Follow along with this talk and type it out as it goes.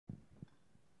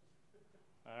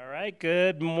All right,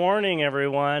 good morning,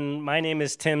 everyone. My name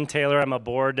is Tim Taylor. I'm one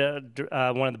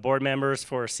of the board members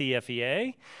for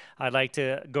CFEA. I'd like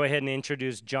to go ahead and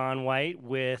introduce John White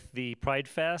with the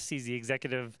PrideFest. He's the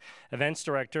executive events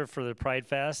director for the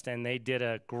PrideFest, and they did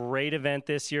a great event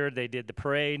this year. They did the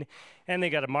parade, and they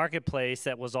got a marketplace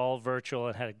that was all virtual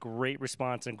and had a great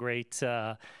response and great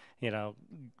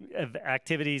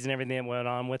activities and everything that went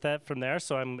on with that from there.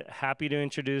 So I'm happy to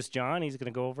introduce John. He's going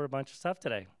to go over a bunch of stuff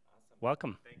today.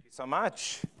 Welcome. Thank you so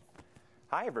much.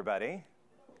 Hi, everybody.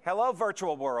 Hello,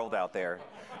 virtual world out there.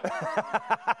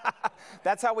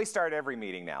 That's how we start every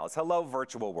meeting now. It's hello,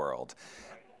 virtual world.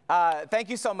 Thank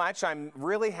you so much. I'm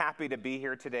really happy to be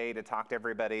here today to talk to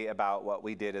everybody about what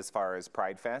we did as far as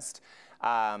PrideFest.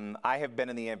 I have been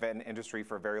in the event industry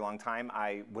for a very long time.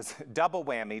 I was double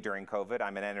whammy during COVID.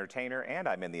 I'm an entertainer and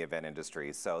I'm in the event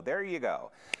industry. So there you go.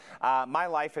 My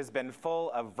life has been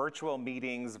full of virtual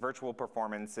meetings, virtual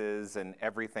performances, and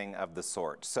everything of the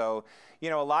sort. So, a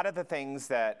lot of the things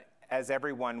that as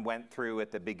everyone went through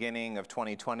at the beginning of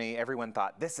 2020, everyone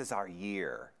thought, this is our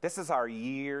year. This is our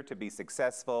year to be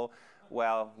successful.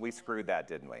 Well, we screwed that,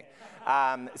 didn't we?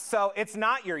 So it's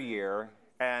not your year,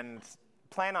 and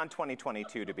plan on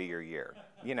 2022 to be your year.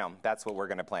 That's what we're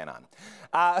going to plan on.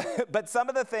 But some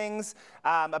of the things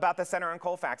about the Center on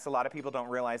Colfax, a lot of people don't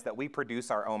realize that we produce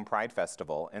our own Pride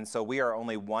Festival. And so we are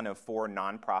only one of 4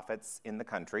 nonprofits in the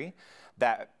country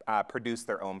that produce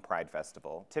their own Pride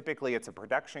Festival. Typically, it's a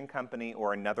production company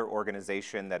or another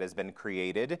organization that has been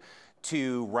created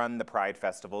to run the Pride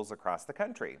Festivals across the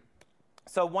country.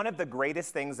 So one of the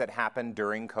greatest things that happened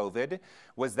during COVID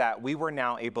was that we were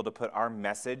now able to put our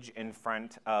message in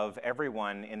front of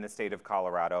everyone in the state of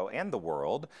Colorado and the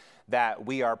world that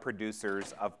we are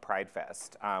producers of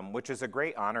PrideFest, which is a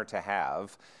great honor to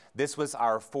have. This was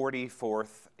our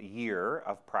 44th year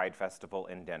of Pride Festival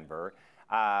in Denver.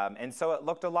 And so it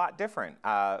looked a lot different.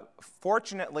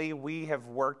 Fortunately, we have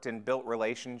worked and built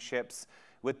relationships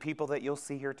with people that you'll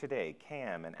see here today,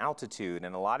 Cam and Altitude,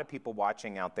 and a lot of people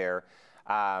watching out there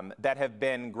that have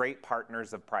been great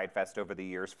partners of PrideFest over the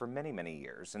years for many, many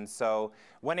years. And so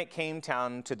when it came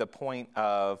down to the point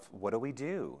of what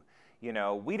do?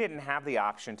 We didn't have the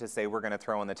option to say we're going to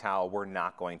throw in the towel, we're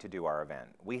not going to do our event.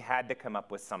 We had to come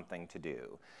up with something to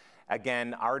do.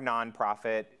 Again, our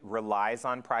nonprofit relies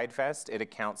on PrideFest. It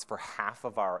accounts for half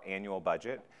of our annual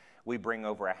budget. We bring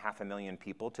over 500,000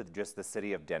 people to just the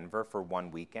city of Denver for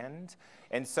one weekend.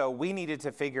 And so we needed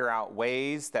to figure out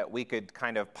ways that we could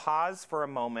kind of pause for a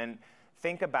moment,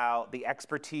 think about the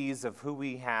expertise of who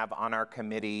we have on our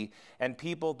committee and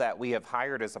people that we have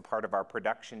hired as a part of our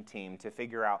production team to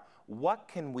figure out what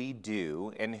can we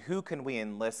do and who can we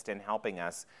enlist in helping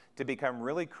us to become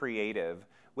really creative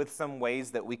with some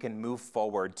ways that we can move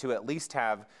forward to at least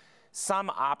have some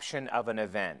option of an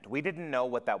event. We didn't know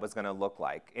what that was going to look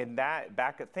like.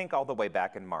 Think all the way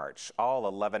back in March, all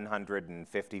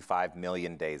 1,155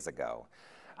 million days ago.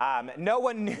 No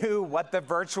one knew what the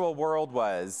virtual world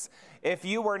was. If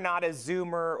you were not a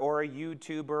Zoomer or a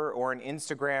YouTuber or an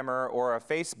Instagrammer or a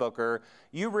Facebooker,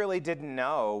 you really didn't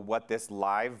know what this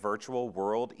live virtual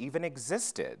world even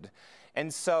existed.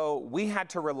 And so we had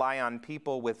to rely on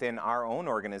people within our own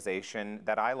organization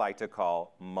that I like to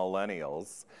call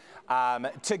millennials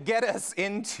to get us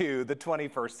into the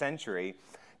 21st century,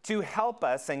 to help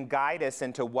us and guide us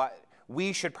into what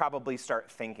we should probably start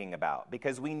thinking about.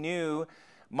 Because we knew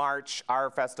March, our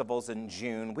festival's in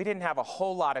June, we didn't have a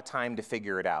whole lot of time to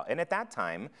figure it out. And at that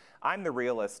time, I'm the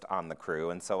realist on the crew,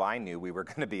 and so I knew we were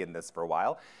going to be in this for a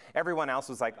while. Everyone else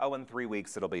was like, oh, in 3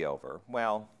 weeks it'll be over.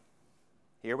 Well,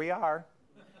 here we are.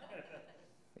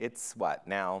 It's what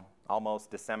now?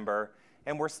 Almost December,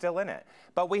 and we're still in it.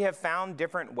 But we have found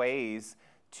different ways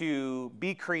to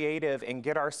be creative and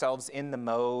get ourselves in the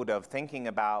mode of thinking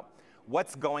about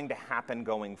what's going to happen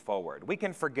going forward. We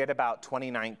can forget about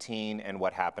 2019 and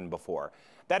what happened before.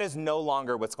 That is no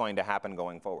longer what's going to happen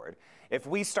going forward. If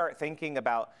we start thinking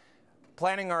about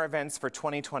planning our events for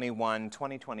 2021,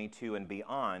 2022, and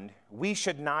beyond, we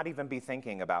should not even be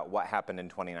thinking about what happened in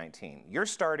 2019. You're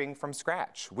starting from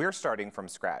scratch. We're starting from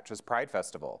scratch as Pride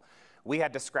Festival. We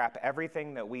had to scrap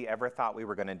everything that we ever thought we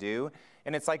were going to do,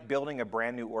 and it's like building a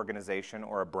brand new organization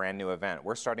or a brand new event.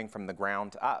 We're starting from the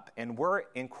ground up, and we're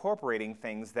incorporating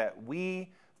things that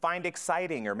we find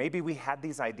exciting, or maybe we had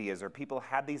these ideas, or people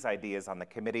had these ideas on the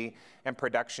committee and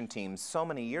production teams so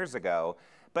many years ago,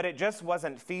 but it just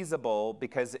wasn't feasible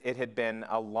because it had been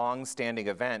a long-standing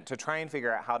event to try and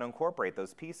figure out how to incorporate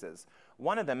those pieces.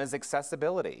 One of them is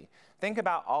accessibility. Think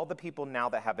about all the people now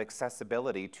that have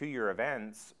accessibility to your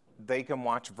events. They can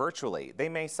watch virtually. They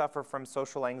may suffer from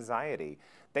social anxiety.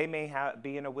 They may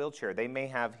be in a wheelchair. They may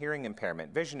have hearing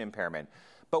impairment, vision impairment.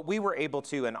 But we were able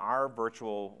to, in our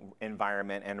virtual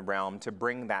environment and realm, to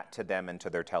bring that to them and to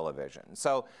their television.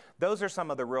 So those are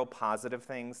some of the real positive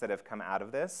things that have come out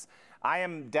of this. I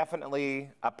am definitely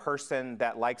a person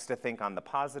that likes to think on the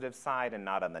positive side and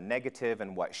not on the negative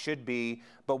and what should be,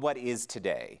 but what is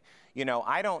today. You know,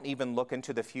 I don't even look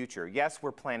into the future. Yes,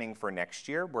 we're planning for next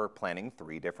year. We're planning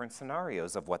 3 different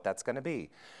scenarios of what that's going to be.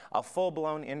 A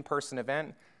full-blown in-person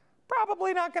event,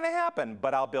 probably not going to happen,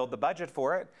 but I'll build the budget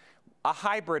for it. A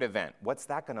hybrid event, what's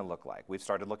that going to look like? We've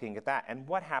started looking at that. And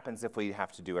what happens if we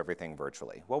have to do everything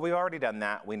virtually? Well, we've already done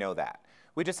that. We know that.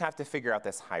 We just have to figure out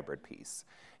this hybrid piece.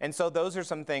 And so those are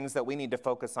some things that we need to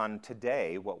focus on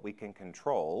today, what we can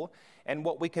control and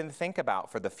what we can think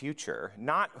about for the future,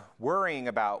 not worrying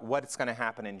about what's going to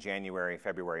happen in January,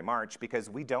 February, March,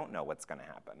 because we don't know what's going to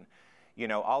happen. You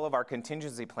know, all of our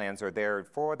contingency plans are there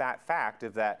for that fact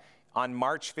of that on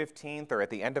March 15th or at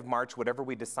the end of March, whatever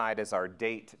we decide is our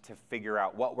date to figure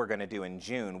out what we're going to do in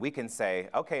June, we can say,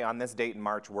 okay, on this date in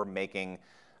March, we're making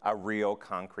a real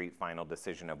concrete final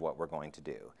decision of what we're going to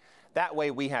do. That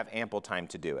way we have ample time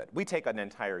to do it. We take an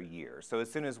entire year. So as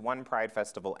soon as one Pride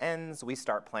Festival ends, we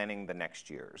start planning the next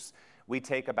year's. We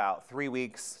take about 3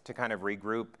 weeks to kind of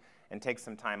regroup and take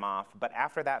some time off. But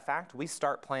after that fact, we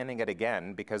start planning it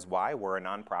again because why? We're a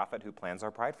nonprofit who plans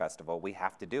our Pride Festival. We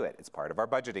have to do it. It's part of our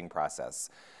budgeting process.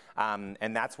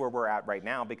 And that's where we're at right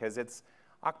now because it's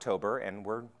October and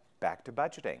we're back to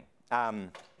budgeting.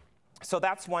 So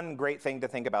that's one great thing to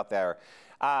think about there.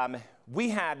 We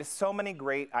had so many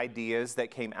great ideas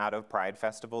that came out of Pride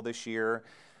Festival this year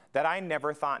that I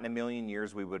never thought in a million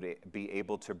years we would be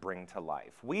able to bring to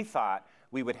life. We thought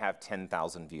we would have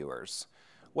 10,000 viewers.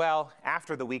 Well,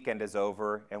 after the weekend is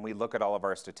over and we look at all of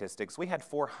our statistics, we had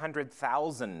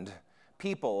 400,000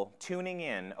 people tuning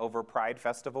in over Pride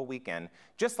Festival weekend,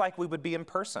 just like we would be in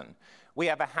person. We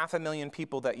have 500,000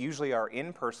 people that usually are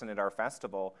in person at our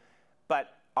festival,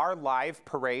 but our live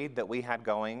parade that we had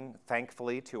going,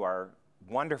 thankfully to our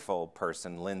wonderful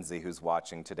person, Lindsay, who's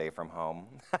watching today from home.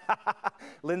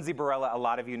 Lindsay Barella, a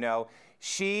lot of you know,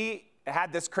 she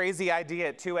had this crazy idea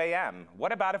at 2 a.m.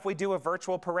 What about if we do a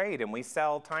virtual parade and we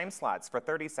sell time slots for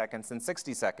 30 seconds and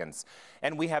 60 seconds?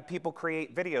 And we have people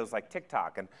create videos like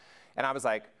TikTok. And I was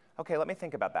like, okay, let me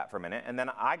think about that for a minute. And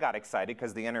then I got excited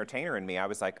because the entertainer in me, I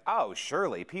was like, oh,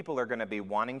 surely people are going to be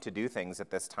wanting to do things at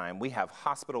this time. We have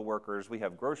hospital workers, we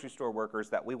have grocery store workers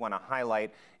that we want to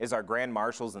highlight as our grand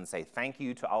marshals and say thank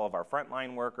you to all of our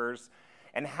frontline workers.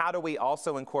 And how do we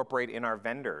also incorporate in our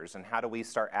vendors and how do we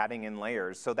start adding in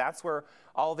layers? So that's where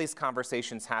all these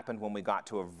conversations happened when we got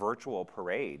to a virtual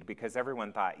parade because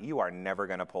everyone thought, you are never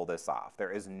going to pull this off.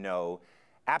 There is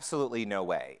absolutely no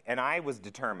way. And I was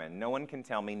determined, no one can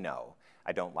tell me no.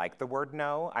 I don't like the word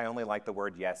no. I only like the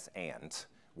word yes and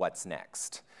what's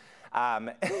next.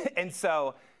 And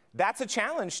so that's a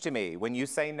challenge to me when you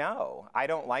say no. I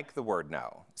don't like the word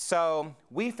no. So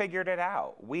we figured it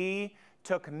out. We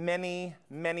took many,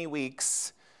 many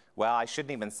weeks. Well, I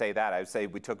shouldn't even say that. I would say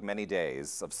we took many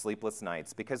days of sleepless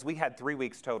nights because we had 3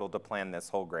 weeks total to plan this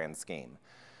whole grand scheme.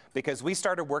 Because we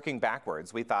started working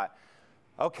backwards. We thought,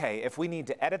 okay, if we need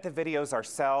to edit the videos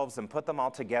ourselves and put them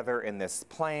all together in this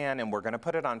plan and we're going to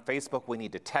put it on Facebook, we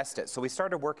need to test it. So we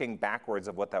started working backwards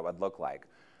of what that would look like.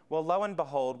 Well, lo and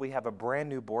behold, we have a brand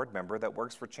new board member that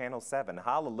works for Channel 7.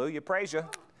 Hallelujah, praise you.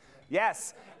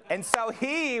 Yes. And so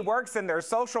he works in their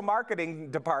social marketing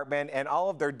department and all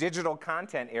of their digital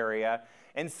content area.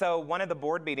 And so one of the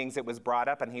board meetings, it was brought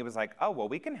up and he was like, oh, well,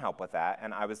 we can help with that.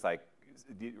 And I was like,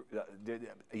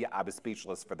 yeah, I was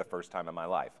speechless for the first time in my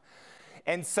life.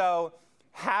 And so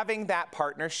having that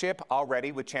partnership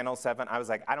already with Channel 7, I was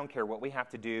like, I don't care what we have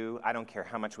to do. I don't care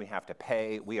how much we have to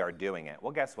pay. We are doing it.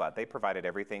 Well, guess what? They provided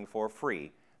everything for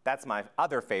free. That's my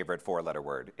other favorite 4-letter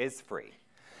word, is free.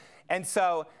 And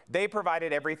so they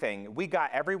provided everything. We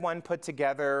got everyone put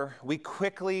together. We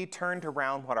quickly turned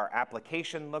around what our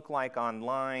application looked like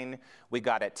online. We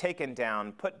got it taken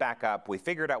down, put back up. We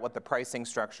figured out what the pricing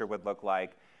structure would look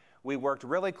like. We worked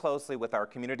really closely with our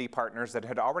community partners that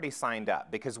had already signed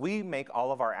up because we make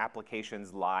all of our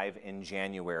applications live in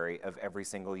January of every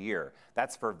single year.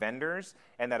 That's for vendors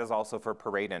and that is also for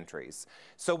parade entries.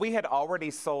 So we had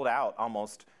already sold out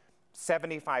almost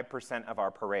 75% of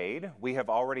our parade. We have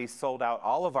already sold out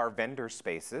all of our vendor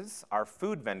spaces, our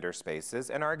food vendor spaces,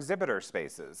 and our exhibitor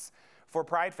spaces for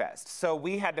PrideFest. So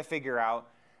we had to figure out,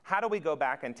 how do we go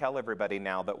back and tell everybody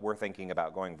now that we're thinking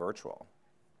about going virtual?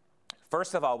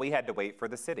 First of all, we had to wait for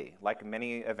the city. Like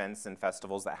many events and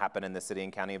festivals that happen in the city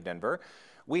and county of Denver,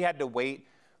 we had to wait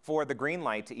for the green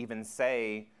light to even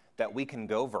say that we can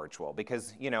go virtual.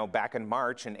 Because, you know, back in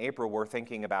March and April, we're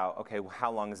thinking about, okay,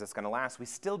 how long is this going to last? We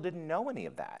still didn't know any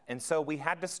of that. And so we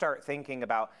had to start thinking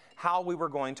about how we were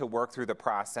going to work through the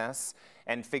process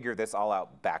and figure this all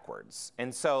out backwards.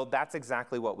 And so that's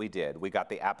exactly what we did. We got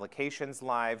the applications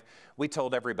live. We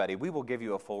told everybody, we will give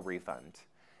you a full refund.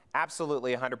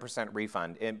 Absolutely 100%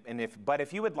 refund. But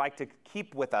if you would like to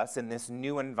keep with us in this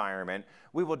new environment,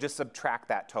 we will just subtract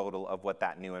that total of what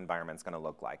that new environment's going to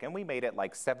look like. And we made it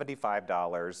like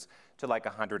 $75 to like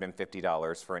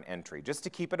 $150 for an entry, just to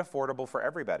keep it affordable for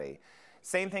everybody.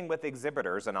 Same thing with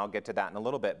exhibitors, and I'll get to that in a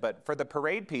little bit. But for the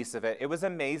parade piece of it, it was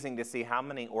amazing to see how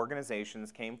many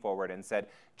organizations came forward and said,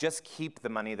 just keep the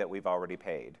money that we've already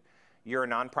paid. You're a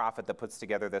nonprofit that puts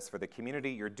together this for the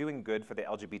community. You're doing good for the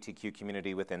LGBTQ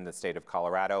community within the state of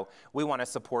Colorado. We want to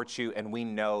support you, and we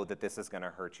know that this is going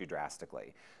to hurt you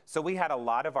drastically. So we had a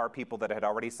lot of our people that had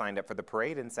already signed up for the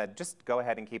parade and said, just go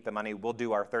ahead and keep the money. We'll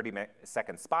do our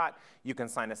 30-second spot. You can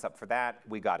sign us up for that.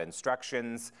 We got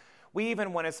instructions. We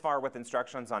even went as far with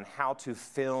instructions on how to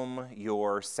film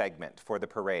your segment for the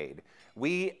parade.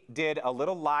 We did a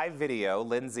little live video,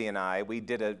 Lindsay and I, we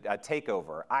did a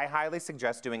takeover. I highly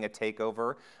suggest doing a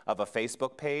takeover of a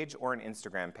Facebook page or an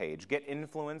Instagram page. Get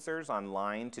influencers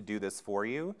online to do this for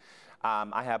you.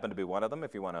 I happen to be one of them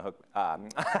if you want to hook.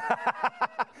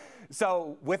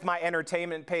 So with my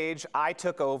entertainment page, I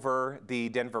took over the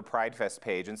Denver PrideFest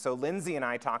page. And so Lindsay and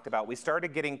I talked about, we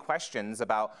started getting questions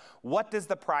about what does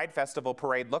the Pride Festival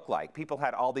parade look like? People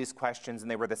had all these questions and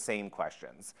they were the same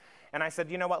questions. And I said,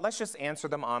 you know what, let's just answer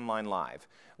them online live.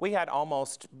 We had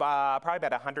almost, probably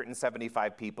about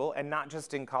 175 people, and not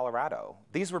just in Colorado.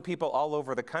 These were people all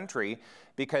over the country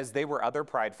because they were other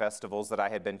Pride festivals that I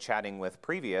had been chatting with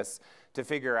previous to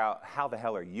figure out how the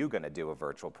hell are you going to do a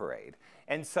virtual parade.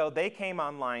 And so they came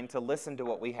online to listen to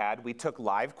what we had. We took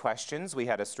live questions. We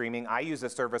had a streaming. I use a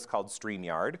service called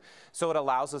StreamYard. So it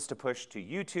allows us to push to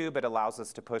YouTube. It allows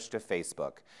us to push to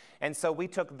Facebook. And so we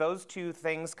took those two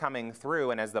things coming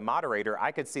through, and as the moderator,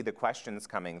 I could see the questions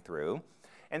coming through.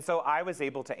 And so I was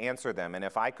able to answer them, and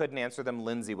if I couldn't answer them,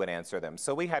 Lindsay would answer them.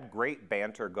 So we had great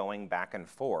banter going back and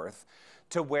forth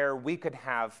to where we could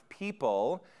have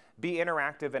people be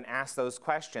interactive and ask those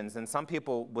questions. And some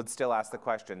people would still ask the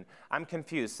question, I'm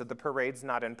confused, so the parade's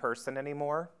not in person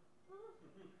anymore?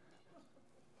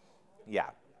 Yeah.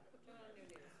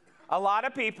 A lot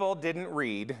of people didn't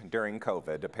read during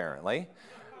COVID, apparently,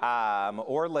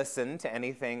 or listen to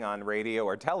anything on radio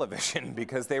or television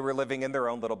because they were living in their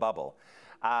own little bubble.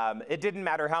 It didn't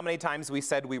matter how many times we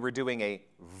said we were doing a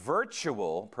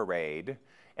virtual parade,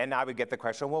 and I would get the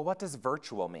question, well, what does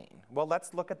virtual mean? Well,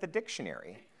 let's look at the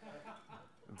dictionary.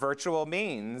 Virtual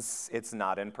means it's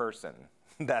not in person.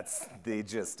 That's the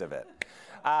gist of it.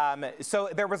 So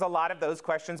there was a lot of those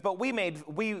questions, but we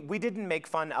didn't make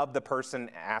fun of the person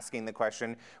asking the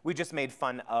question. We just made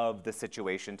fun of the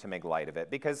situation to make light of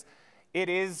it, because it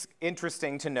is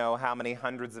interesting to know how many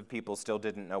hundreds of people still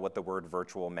didn't know what the word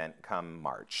virtual meant come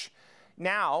March.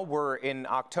 Now we're in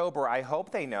October. I hope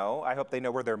they know. I hope they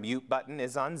know where their mute button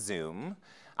is on Zoom.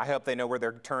 I hope they know where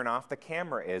their turn off the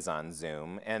camera is on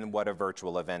Zoom and what a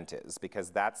virtual event is, because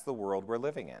that's the world we're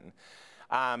living in.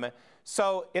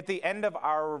 So at the end of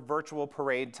our virtual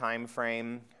parade time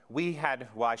frame, we had,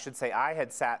 well, I should say I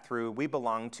had sat through, we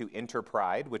belong to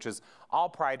Interpride, which is all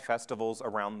Pride festivals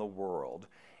around the world.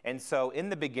 And so in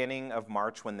the beginning of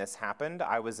March when this happened,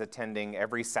 I was attending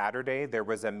every Saturday. There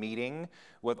was a meeting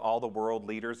with all the world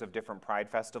leaders of different Pride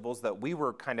festivals that we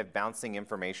were kind of bouncing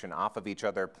information off of each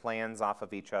other, plans off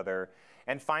of each other,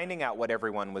 and finding out what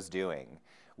everyone was doing.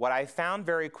 What I found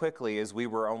very quickly is we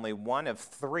were only one of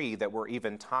 3 that were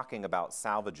even talking about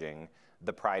salvaging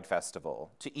the Pride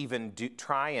Festival to even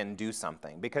try and do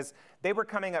something, because they were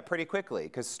coming up pretty quickly,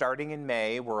 because starting in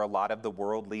May were a lot of the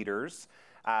world leaders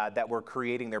that were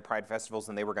creating their Pride festivals,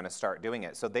 and they were going to start doing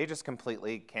it. So they just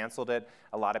completely canceled it.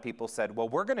 A lot of people said, well,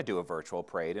 we're going to do a virtual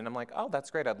parade. And I'm like, oh, that's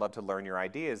great. I'd love to learn your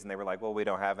ideas. And they were like, well, we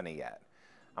don't have any yet.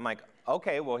 I'm like,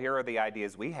 okay, well, here are the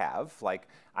ideas we have. Like,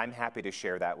 I'm happy to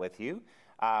share that with you.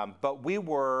 But we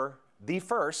were the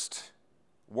first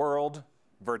world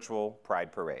virtual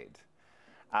Pride parade.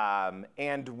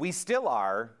 And we still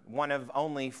are one of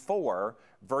only 4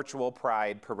 virtual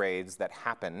Pride parades that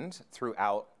happened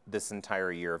throughout this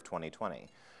entire year of 2020.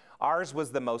 Ours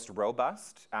was the most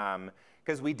robust,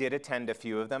 because we did attend a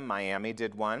few of them. Miami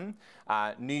did one.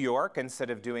 New York,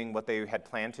 instead of doing what they had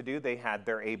planned to do, they had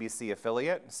their ABC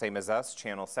affiliate, same as us,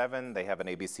 Channel 7. They have an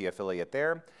ABC affiliate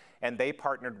there. And they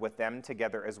partnered with them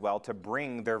together as well to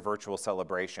bring their virtual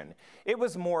celebration. It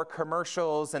was more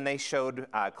commercials, and they showed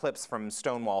clips from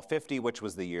Stonewall 50, which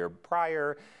was the year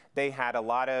prior. They had a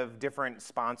lot of different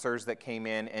sponsors that came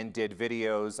in and did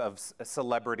videos of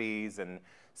celebrities and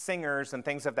singers and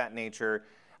things of that nature.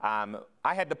 I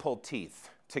had to pull teeth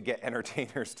to get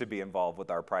entertainers to be involved with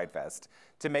our PrideFest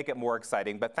to make it more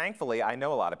exciting. But thankfully, I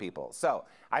know a lot of people. So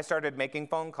I started making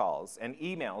phone calls and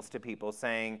emails to people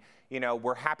saying, you know,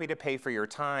 we're happy to pay for your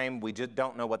time. We just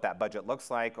don't know what that budget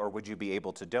looks like, or would you be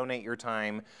able to donate your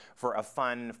time for a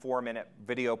fun 4-minute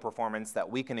video performance that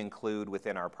we can include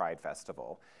within our Pride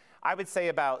Festival? I would say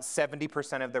about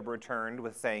 70% of them returned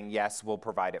with saying, yes, we'll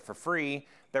provide it for free.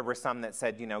 There were some that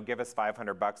said, you know, give us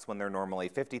 $500 when they're normally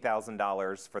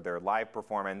 $50,000 for their live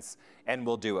performance, and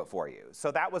we'll do it for you.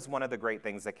 So that was one of the great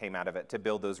things that came out of it, to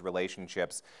build those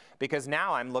relationships. Because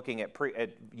now I'm looking at,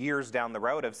 years down the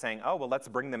road of saying, oh, well, let's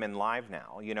bring them in live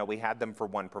now. You know, we had them for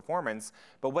one performance,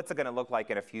 but what's it going to look like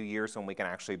in a few years when we can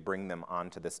actually bring them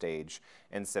onto the stage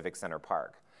in Civic Center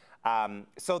Park?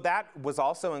 So that was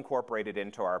also incorporated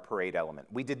into our parade element.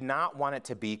 We did not want it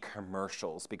to be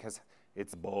commercials because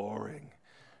it's boring.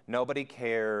 Nobody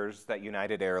cares that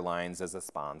United Airlines is a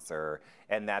sponsor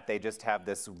and that they just have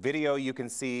this video you can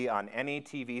see on any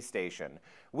TV station.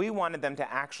 We wanted them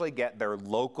to actually get their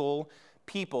local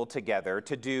people together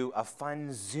to do a fun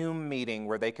Zoom meeting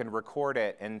where they can record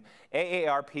it. And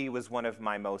AARP was one of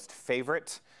my most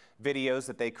favorite videos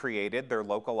that they created, their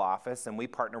local office, and we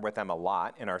partner with them a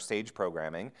lot in our stage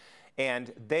programming.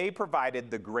 And they provided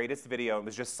the greatest video. It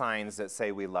was just signs that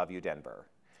say, we love you, Denver.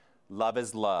 Love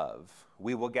is love.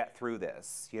 We will get through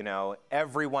this. You know,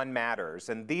 everyone matters.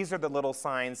 And these are the little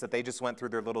signs that they just went through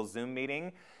their little Zoom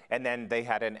meeting. And then they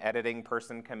had an editing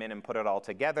person come in and put it all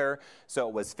together. So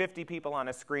it was 50 people on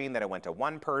a screen, then it went to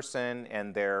one person,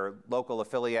 and their local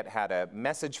affiliate had a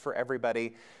message for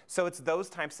everybody. So it's those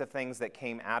types of things that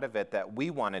came out of it that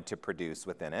we wanted to produce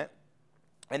within it.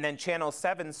 And then Channel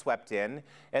 7 swept in,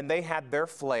 and they had their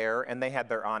flair, and they had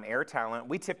their on-air talent.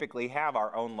 We typically have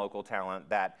our own local talent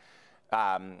that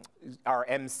are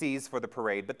MCs for the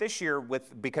parade. But this year,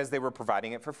 because they were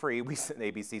providing it for free,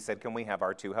 ABC said, can we have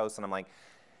our 2 hosts? And I'm like,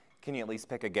 can you at least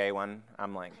pick a gay one?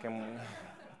 I'm like,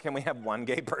 can we have one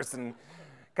gay person?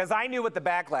 Because I knew what the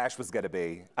backlash was going to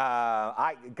be.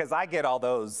 Because I get all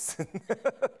those,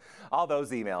 all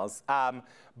those emails.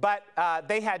 But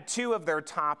they had 2 of their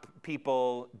top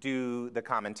people do the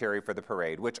commentary for the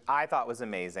parade, which I thought was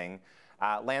amazing.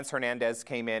 Lance Hernandez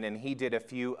came in and he did a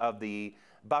few of the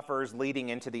buffers leading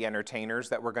into the entertainers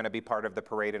that were going to be part of the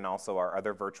parade and also our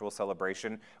other virtual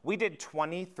celebration. We did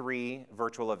 23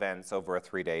 virtual events over a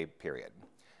 3-day period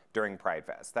during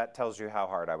PrideFest. That tells you how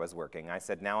hard I was working. I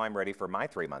said, now I'm ready for my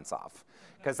 3 months off,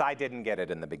 because I didn't get it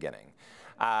in the beginning.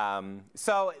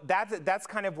 So that's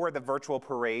kind of where the virtual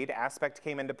parade aspect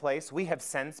came into place. We have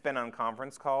since been on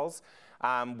conference calls.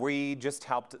 We just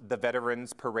helped the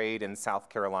Veterans Parade in South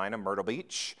Carolina, Myrtle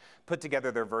Beach, put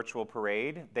together their virtual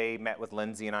parade. They met with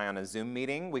Lindsay and I on a Zoom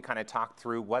meeting. We kind of talked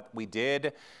through what we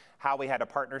did, how we had a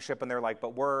partnership, and they're like,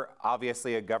 but we're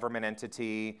obviously a government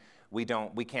entity. We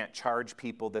can't charge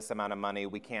people this amount of money.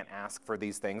 We can't ask for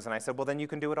these things. And I said, well, then you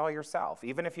can do it all yourself.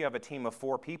 Even if you have a team of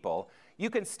 4 people, you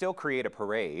can still create a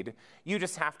parade. You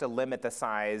just have to limit the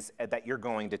size that you're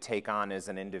going to take on as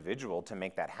an individual to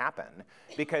make that happen.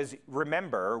 Because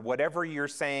remember, whatever you're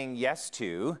saying yes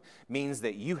to means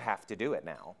that you have to do it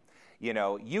now. You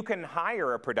know, you can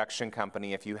hire a production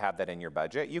company if you have that in your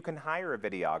budget. You can hire a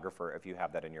videographer if you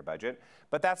have that in your budget,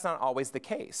 but that's not always the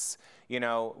case. You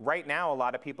know, right now, a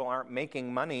lot of people aren't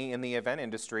making money in the event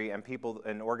industry and people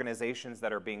and organizations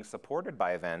that are being supported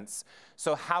by events.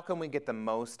 So how can we get the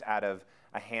most out of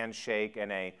a handshake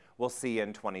and a we'll see you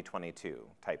in 2022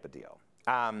 type of deal?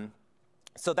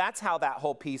 So that's how that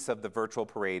whole piece of the virtual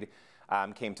parade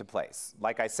came to place.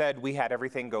 Like I said, we had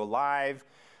everything go live.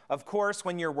 Of course,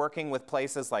 when you're working with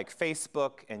places like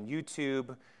Facebook and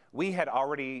YouTube, we had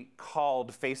already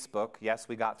called Facebook, yes,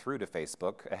 we got through to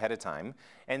Facebook ahead of time,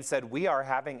 and said, we are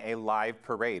having a live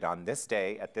parade on this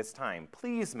day at this time.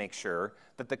 Please make sure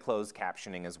that the closed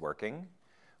captioning is working.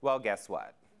 Well, guess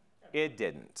what? It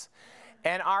didn't.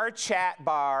 And our chat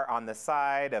bar on the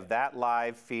side of that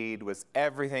live feed was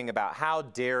everything about how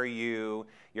dare you,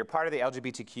 you're part of the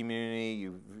LGBT community,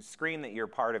 you scream that you're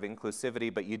part of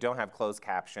inclusivity, but you don't have closed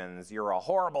captions, you're a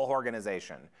horrible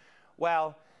organization.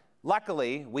 Well,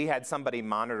 luckily, we had somebody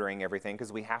monitoring everything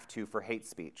because we have to for hate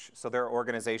speech. So there are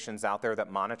organizations out there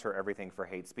that monitor everything for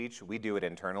hate speech. We do it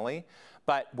internally.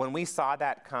 But when we saw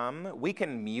that come, we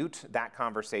can mute that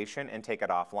conversation and take it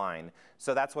offline.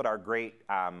 So that's what our great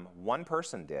one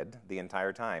person did the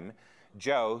entire time.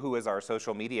 Joe, who is our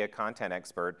social media content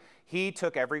expert, he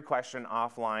took every question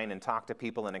offline and talked to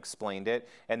people and explained it.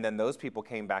 And then those people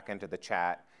came back into the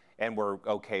chat and were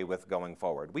okay with going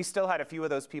forward. We still had a few of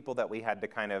those people that we had to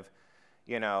kind of,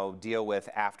 deal with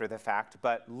after the fact,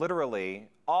 but literally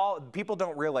people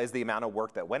don't realize the amount of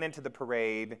work that went into the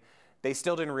parade. They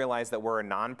still didn't realize that we're a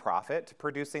nonprofit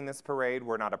producing this parade.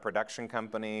 We're not a production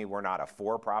company. We're not a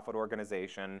for-profit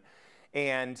organization.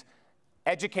 And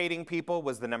educating people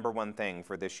was the #1 thing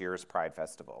for this year's Pride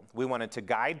Festival. We wanted to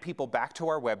guide people back to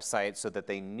our website so that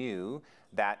they knew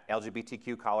that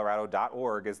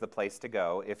LGBTQcolorado.org is the place to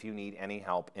go if you need any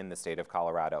help in the state of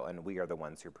Colorado, and we are the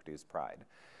ones who produce Pride.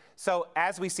 So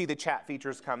as we see the chat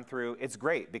features come through, it's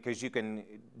great because you can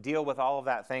deal with all of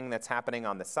that thing that's happening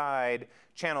on the side.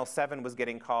 Channel 7 was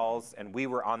getting calls, and we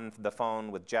were on the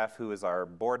phone with Jeff, who is our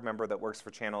board member that works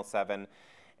for Channel 7.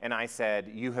 And I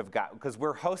said, you have got, because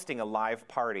we're hosting a live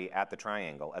party at the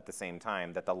Triangle at the same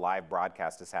time that the live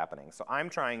broadcast is happening. So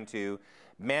I'm trying to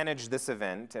manage this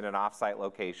event in an offsite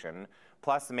location,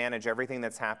 plus manage everything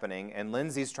that's happening, and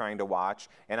Lindsay's trying to watch,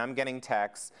 and I'm getting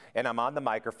texts, and I'm on the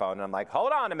microphone, and I'm like,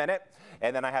 hold on a minute,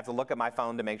 and then I have to look at my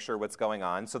phone to make sure what's going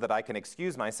on so that I can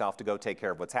excuse myself to go take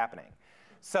care of what's happening.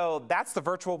 So that's the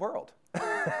virtual world.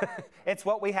 It's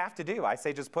what we have to do. I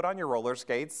say just put on your roller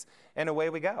skates and away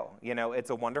we go. It's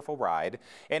a wonderful ride.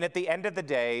 And at the end of the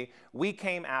day, we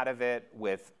came out of it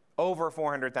with over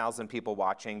 400,000 people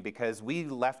watching because we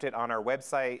left it on our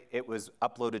website. It was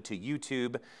uploaded to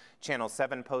YouTube. Channel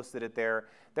 7 posted it there.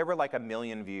 There were like 1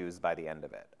 million views by the end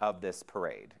of it, of this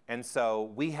parade. And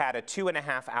so we had a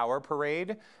 2.5-hour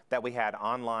parade that we had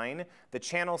online. The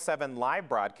Channel 7 live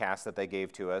broadcast that they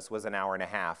gave to us was 1.5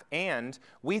 hours. And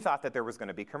we thought that there was going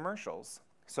to be commercials.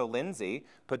 So Lindsay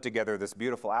put together this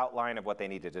beautiful outline of what they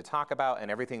needed to talk about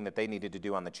and everything that they needed to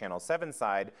do on the Channel 7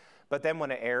 side. But then when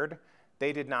it aired,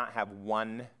 they did not have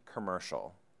one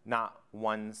commercial, not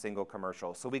one single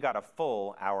commercial. So we got a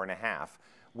full 1.5 hours,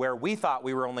 where we thought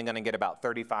we were only going to get about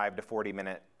 35 to 40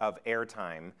 minutes of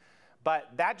airtime. But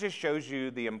that just shows you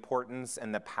the importance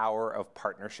and the power of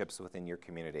partnerships within your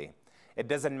community. It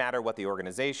doesn't matter what the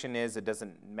organization is. It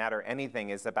doesn't matter anything.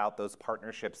 It's about those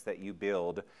partnerships that you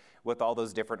build with all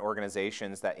those different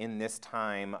organizations that in this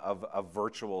time of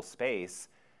virtual space,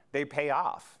 they pay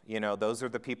off. Those are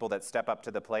the people that step up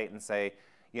to the plate and say,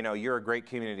 you're a great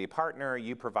community partner,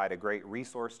 you provide a great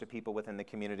resource to people within the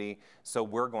community, so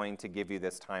we're going to give you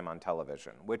this time on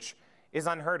television, which is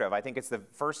unheard of. I think it's the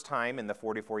first time in the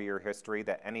 44-year history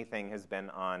that anything has been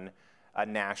on a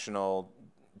national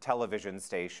television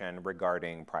station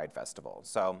regarding Pride Festival.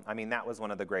 So, that was one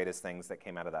of the greatest things that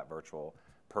came out of that virtual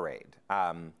parade.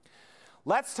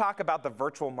 Let's talk about the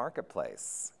virtual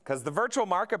marketplace, because the virtual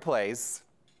marketplace,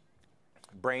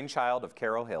 brainchild of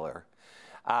Carol Hiller.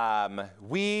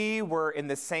 We were in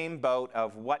the same boat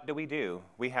of what do?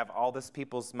 We have all this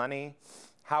people's money.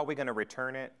 How are we going to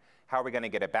return it? How are we going to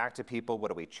get it back to people? What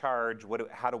do we charge?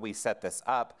 How do we set this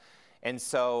up? And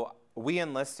so we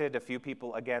enlisted a few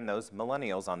people, again, those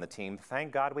millennials on the team.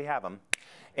 Thank God we have them.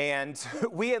 And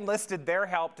we enlisted their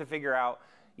help to figure out,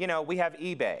 we have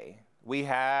eBay. We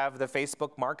have the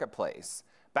Facebook Marketplace.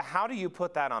 But how do you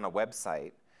put that on a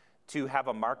website to have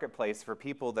a marketplace for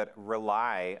people that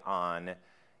rely on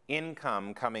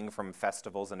income coming from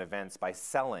festivals and events by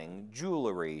selling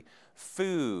jewelry,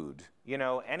 food,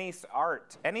 any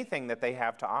art, anything that they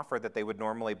have to offer that they would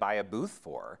normally buy a booth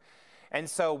for. And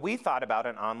so we thought about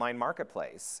an online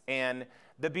marketplace. And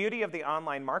the beauty of the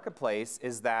online marketplace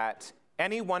is that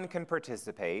anyone can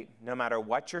participate, no matter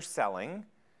what you're selling,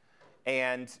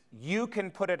 and you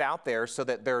can put it out there so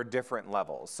that there are different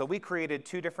levels. So we created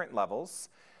 2 different levels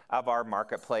of our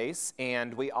marketplace,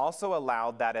 and we also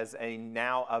allowed that as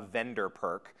now a vendor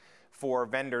perk for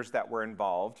vendors that were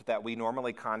involved that we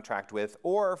normally contract with,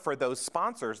 or for those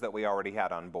sponsors that we already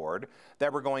had on board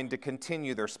that were going to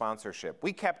continue their sponsorship.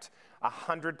 We kept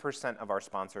 100% of our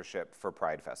sponsorship for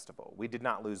Pride Festival. We did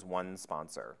not lose one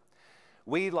sponsor.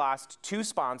 We lost 2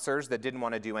 sponsors that didn't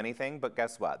want to do anything, but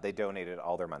guess what? They donated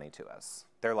all their money to us.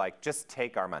 They're like, just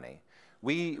take our money.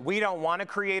 We don't want to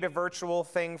create a virtual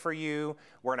thing for you.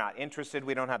 We're not interested.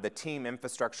 We don't have the team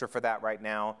infrastructure for that right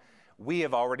now. We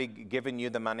have already given you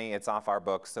the money. It's off our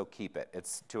books, so keep it.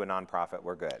 It's to a nonprofit.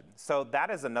 We're good. So that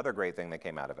is another great thing that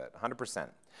came out of it, 100%.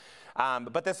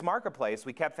 But this marketplace,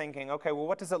 we kept thinking, okay, well,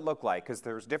 what does it look like? Because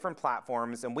there's different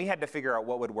platforms, and we had to figure out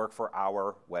what would work for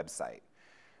our website.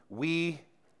 We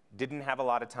didn't have a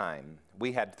lot of time.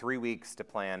 We had 3 weeks to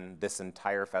plan this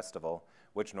entire festival,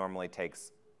 which normally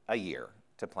takes a year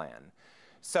to plan.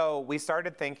 So we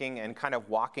started thinking and kind of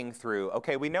walking through,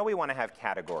 okay, we know we want to have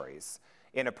categories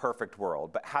in a perfect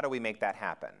world, but how do we make that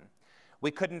happen?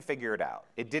 We couldn't figure it out.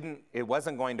 It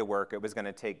wasn't going to work. It was going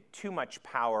to take too much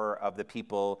power of the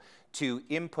people to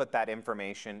input that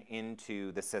information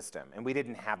into the system, and we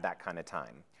didn't have that kind of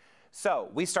time. So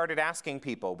we started asking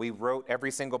people. We wrote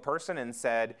every single person and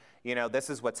said, you know, this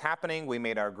is what's happening. We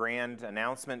made our grand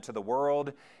announcement to the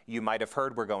world. You might have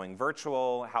heard we're going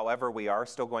virtual. However, we are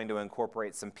still going to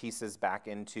incorporate some pieces back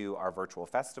into our virtual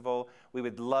festival. We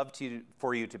would love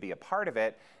for you to be a part of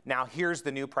it. Now, here's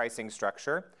the new pricing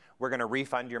structure. We're going to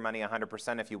refund your money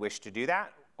 100% if you wish to do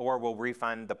that, or we'll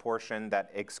refund the portion that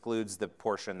excludes the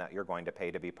portion that you're going to pay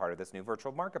to be part of this new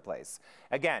virtual marketplace.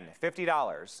 Again,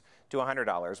 $50 to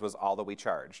 $100 was all that we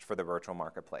charged for the virtual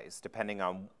marketplace, depending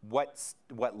on what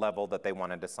level that they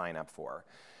wanted to sign up for.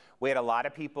 We had a lot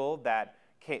of people that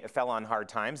fell on hard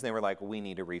times, and they were like, we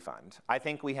need a refund. I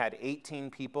think we had 18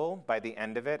 people by the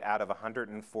end of it out of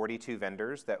 142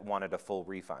 vendors that wanted a full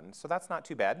refund. So that's not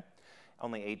too bad.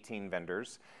 Only 18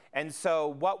 vendors. And so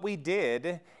what we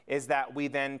did is that we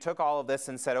then took all of this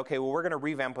and said, okay, well, we're going to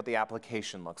revamp what the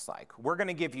application looks like. We're going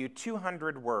to give you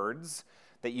 200 words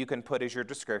that you can put as your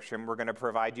description. We're going to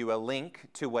provide you a link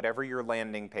to whatever your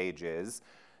landing page is.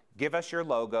 Give us your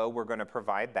logo. We're going to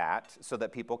provide that so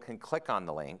that people can click on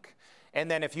the link. And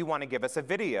then if you want to give us a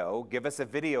video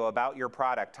about your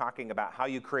product, talking about how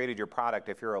you created your product.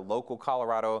 If you're a local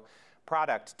Colorado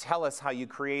product, tell us how you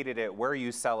created it, where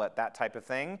you sell it, that type of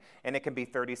thing. And it can be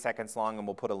 30 seconds long, and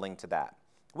we'll put a link to that.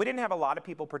 We didn't have a lot of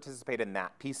people participate in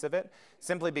that piece of it,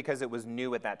 simply because it was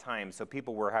new at that time. So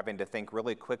people were having to think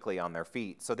really quickly on their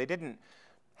feet. So they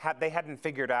hadn't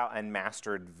figured out and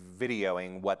mastered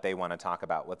videoing what they want to talk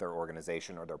about with their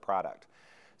organization or their product.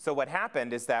 So what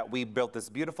happened is that we built this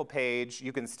beautiful page.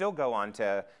 You can still go on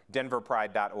to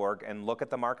denverpride.org and look at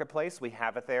the marketplace. We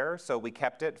have it there, so we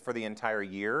kept it for the entire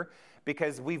year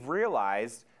because we've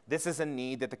realized this is a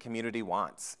need that the community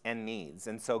wants and needs.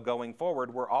 And so going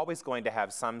forward, we're always going to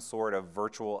have some sort of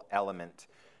virtual element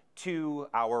to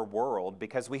our world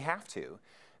because we have to.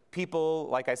 People,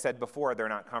 like I said before, they're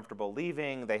not comfortable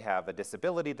leaving. They have a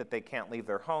disability that they can't leave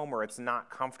their home, or it's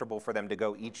not comfortable for them to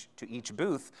go to each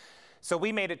booth. So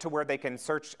we made it to where they can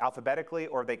search alphabetically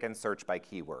or they can search by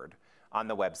keyword on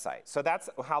the website. So that's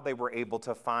how they were able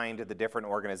to find the different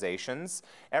organizations.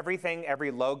 Everything, every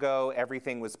logo,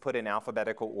 everything was put in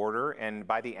alphabetical order. And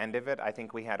by the end of it, I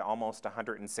think we had almost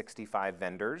 165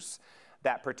 vendors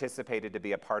that participated to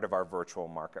be a part of our virtual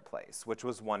marketplace, which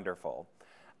was wonderful.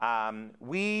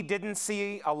 We didn't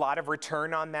see a lot of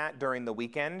return on that during the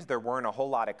weekend. There weren't a whole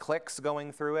lot of clicks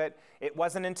going through it. It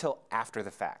wasn't until after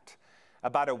the fact.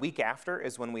 About a week after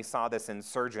is when we saw this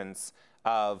insurgence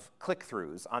of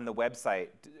click-throughs on the website,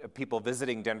 people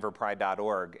visiting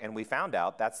denverpride.org, and we found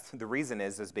out that's the reason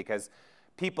is because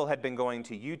people had been going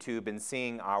to YouTube and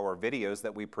seeing our videos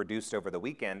that we produced over the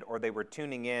weekend, or they were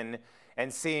tuning in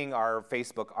and seeing our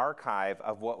Facebook archive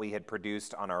of what we had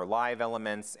produced on our live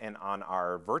elements and on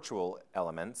our virtual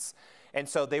elements. And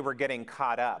so they were getting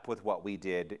caught up with what we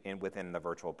did within the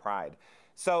virtual Pride.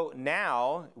 So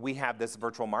now we have this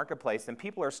virtual marketplace and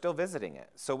people are still visiting it.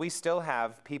 So we still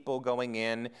have people going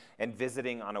in and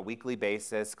visiting on a weekly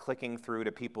basis, clicking through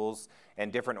to people's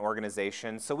and different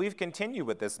organizations. So we've continued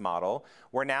with this model.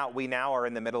 We now are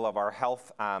in the middle of our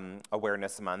health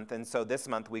awareness month. And so this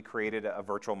month we created a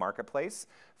virtual marketplace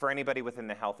for anybody within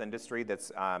the health industry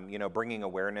that's bringing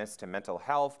awareness to mental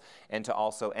health and to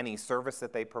also any service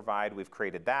that they provide. We've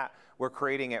created that. We're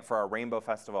creating it for our Rainbow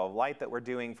Festival of Light that we're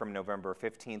doing from November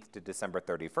 15th to December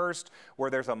 31st, where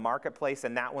there's a marketplace,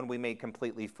 and that one we made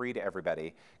completely free to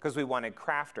everybody because we wanted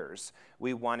crafters.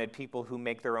 We wanted people who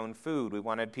make their own food. We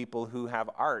wanted people who have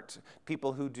art,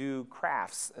 people who do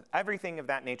crafts, everything of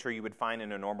that nature you would find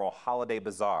in a normal holiday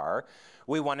bazaar.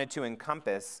 We wanted to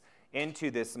encompass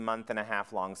into this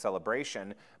month-and-a-half-long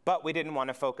celebration, but we didn't want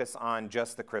to focus on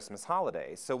just the Christmas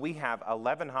holiday. So we have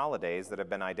 11 holidays that have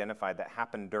been identified that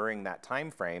happen during that time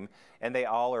frame, and they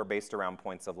all are based around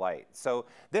points of light. So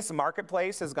this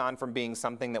marketplace has gone from being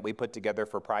something that we put together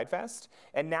for PrideFest,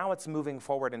 and now it's moving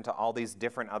forward into all these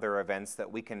different other events that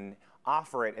we can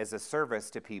offer it as a service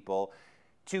to people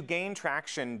to gain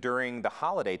traction during the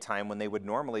holiday time when they would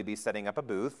normally be setting up a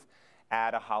booth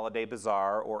at a holiday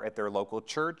bazaar or at their local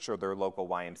church or their local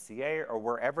YMCA or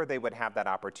wherever they would have that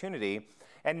opportunity.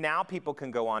 And now people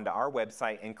can go onto our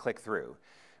website and click through.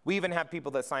 We even have people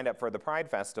that signed up for the Pride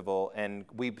Festival, and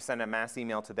we sent a mass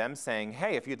email to them saying,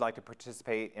 hey, if you'd like to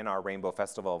participate in our Rainbow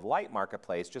Festival of Light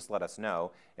marketplace, just let us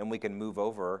know, and we can move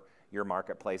over your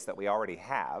marketplace that we already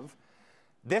have.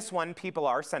 This one, people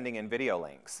are sending in video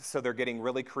links. So they're getting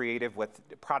really creative with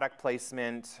product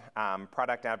placement,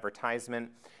 product advertisement.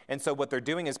 And so what they're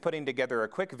doing is putting together a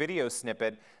quick video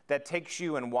snippet that takes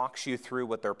you and walks you through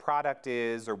what their product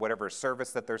is or whatever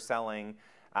service that they're selling.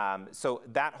 So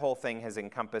that whole thing has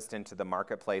encompassed into the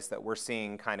marketplace that we're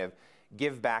seeing kind of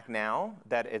give back now,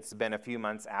 that it's been a few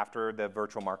months after the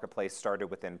virtual marketplace started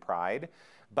within Pride.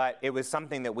 But it was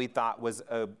something that we thought was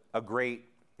a great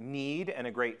need and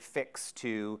a great fix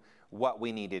to what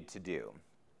we needed to do.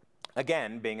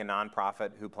 Again, being a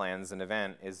nonprofit who plans an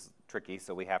event is tricky,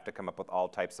 so we have to come up with all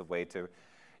types of ways to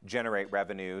generate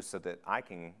revenue so that I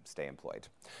can stay employed.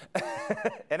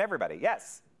 And everybody,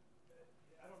 yes?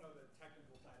 I don't know the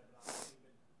technical side of it, obviously,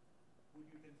 but would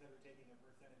you consider taking a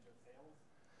percentage of sales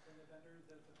from the vendors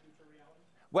as a future reality?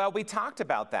 Well, we talked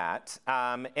about that,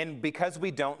 and because we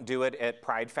don't do it at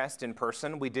PrideFest in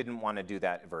person, we didn't want to do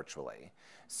that virtually.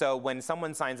 So when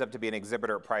someone signs up to be an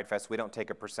exhibitor at PrideFest, we don't take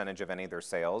a percentage of any of their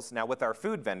sales. Now with our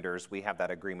food vendors, we have that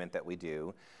agreement that we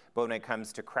do, but when it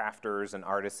comes to crafters and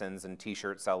artisans and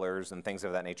t-shirt sellers and things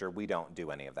of that nature, we don't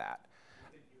do any of that.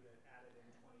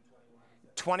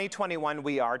 2021,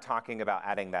 we are talking about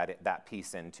adding that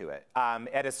piece into it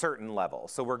at a certain level.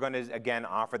 So we're going to, again,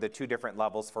 offer the two different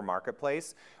levels for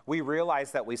Marketplace. We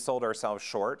realized that we sold ourselves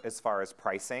short as far as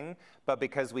pricing, but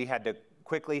because we had to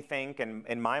quickly think, and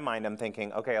in my mind, I'm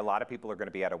thinking, okay, a lot of people are going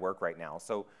to be out of work right now.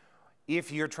 So if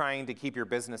you're trying to keep your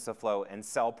business afloat and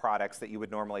sell products that you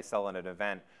would normally sell at an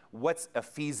event, what's a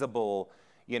feasible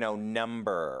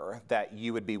number that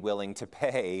you would be willing to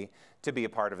pay to be a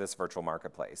part of this virtual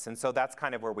marketplace? And so that's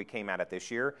kind of where we came at it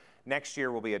this year. Next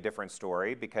year will be a different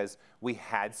story because we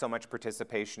had so much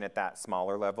participation at that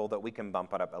smaller level that we can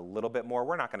bump it up a little bit more.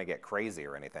 We're not going to get crazy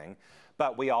or anything,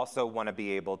 but we also want to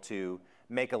be able to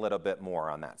make a little bit more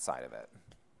on that side of it.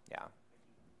 Yeah.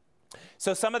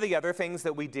 So some of the other things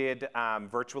that we did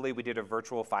virtually, we did a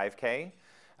virtual 5K.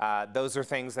 Those are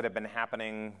things that have been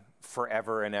happening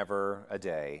forever and ever a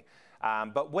day.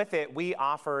 But with it, we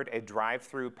offered a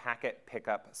drive-through packet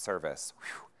pickup service.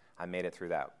 Whew, I made it through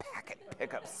that. Packet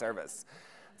pickup service.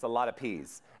 It's a lot of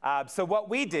P's. So what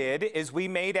we did is we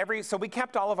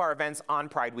kept all of our events on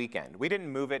Pride weekend. We didn't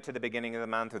move it to the beginning of the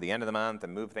month or the end of the month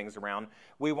and move things around.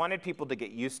 We wanted people to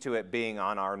get used to it being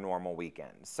on our normal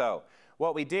weekend. So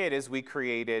what we did is we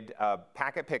created a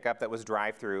packet pickup that was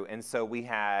drive-through, and so we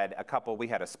had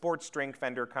a sports drink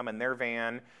vendor come in their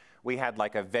van. We had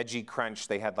like a veggie crunch.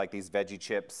 They had like these veggie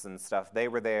chips and stuff. They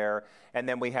were there. And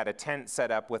then we had a tent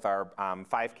set up with our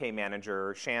 5K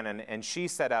manager, Shannon, and she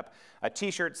set up a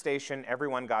t-shirt station.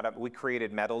 Everyone got up. We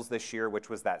created medals this year, which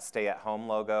was that stay-at-home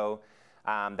logo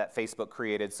that Facebook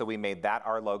created. So we made that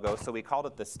our logo. So we called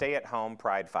it the Stay-at-Home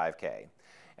Pride 5K.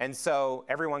 And so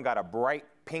everyone got a bright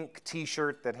pink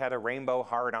t-shirt that had a rainbow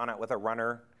heart on it with a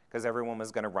runner because everyone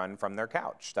was going to run from their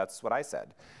couch. That's what I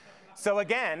said. So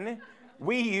again,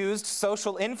 we used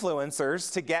social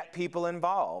influencers to get people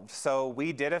involved. So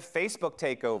we did a Facebook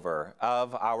takeover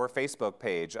of our Facebook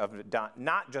page of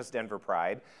not just Denver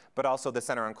Pride, but also the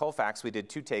Center on Colfax. We did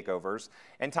 2 takeovers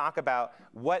and talk about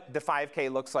what the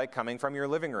 5K looks like coming from your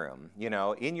living room,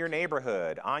 in your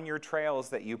neighborhood, on your trails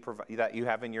that you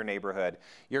have in your neighborhood.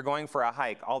 You're going for a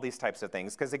hike, all these types of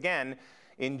things. Because again,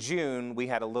 in June, we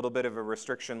had a little bit of a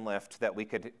restriction lift that we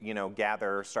could,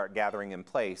 start gathering in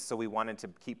place. So we wanted to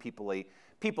keep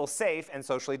people safe and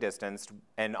socially distanced,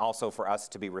 and also for us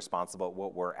to be responsible at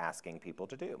what we're asking people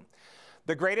to do.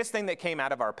 The greatest thing that came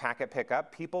out of our packet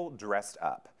pickup, people dressed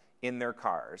up in their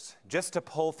cars just to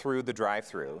pull through the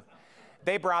drive-through.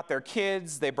 They brought their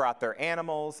kids, they brought their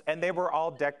animals, and they were all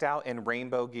decked out in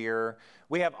rainbow gear.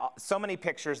 We have so many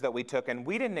pictures that we took, and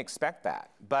we didn't expect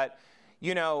that. But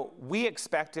we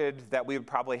expected that we would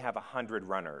probably have 100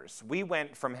 runners. We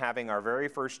went from having our very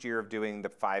first year of doing the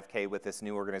 5K with this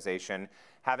new organization,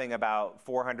 having about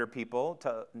 400 people,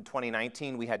 to in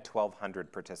 2019, we had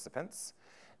 1,200 participants.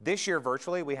 This year,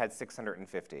 virtually, we had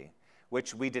 650,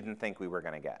 which we didn't think we were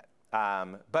going to get.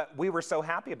 But we were so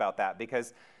happy about that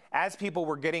because as people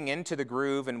were getting into the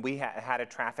groove and we had a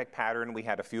traffic pattern, we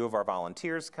had a few of our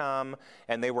volunteers come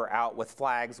and they were out with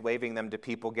flags, waving them to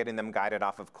people, getting them guided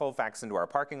off of Colfax into our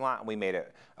parking lot. And we made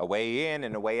it a way in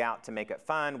and a way out to make it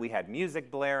fun. We had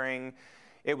music blaring.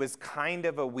 It was kind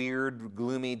of a weird,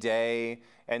 gloomy day.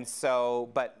 And so,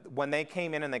 but when they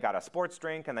came in and they got a sports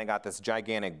drink and they got this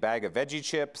gigantic bag of veggie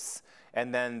chips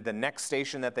And then the next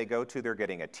station that they go to, they're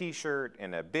getting a t-shirt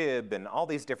and a bib and all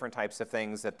these different types of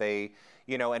things that they,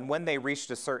 and when they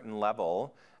reached a certain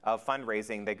level of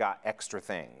fundraising, they got extra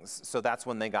things. So that's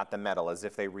when they got the medal, as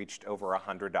if they reached over a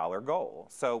 $100 goal.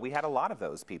 So we had a lot of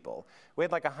those people. We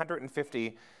had like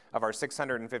 150 of our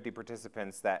 650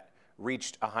 participants that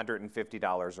reached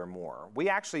 $150 or more. We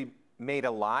actually made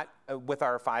a lot with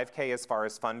our 5K as far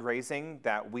as fundraising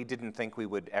that we didn't think we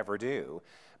would ever do.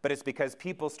 But it's because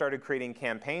people started creating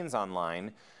campaigns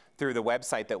online through the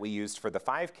website that we used for the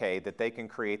 5K that they can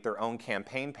create their own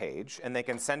campaign page and they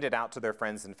can send it out to their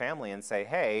friends and family and say,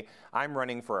 hey, I'm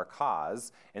running for a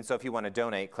cause, and so if you want to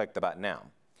donate, click the button now.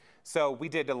 So we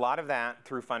did a lot of that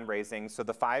through fundraising. So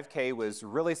the 5K was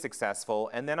really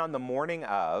successful. And then on the morning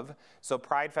of, so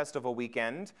Pride Festival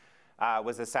weekend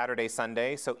was a Saturday,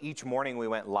 Sunday. So each morning we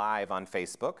went live on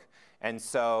Facebook. And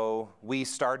so we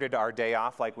started our day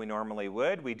off like we normally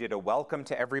would. We did a welcome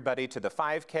to everybody to the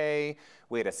 5K.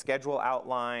 We had a schedule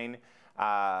outline.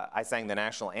 I sang the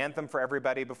national anthem for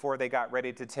everybody before they got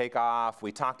ready to take off.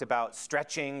 We talked about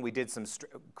stretching. We did some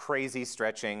crazy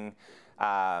stretching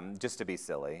just to be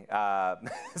silly.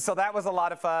 So that was a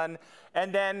lot of fun.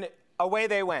 And then away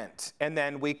they went. And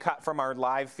then we cut from our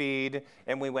live feed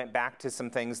and we went back to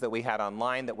some things that we had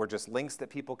online that were just links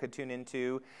that people could tune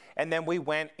into. And then we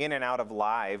went in and out of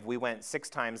live. We went 6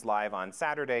 times live on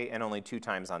Saturday and only 2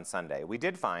 times on Sunday. We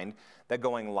did find that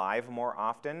going live more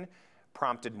often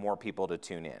prompted more people to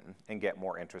tune in and get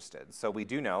more interested. So we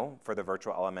do know for the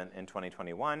virtual element in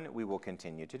 2021, we will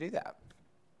continue to do that.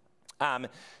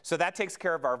 So that takes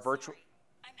care of our virtual. Sorry,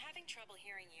 I'm having trouble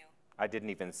hearing you. I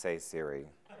didn't even say Siri.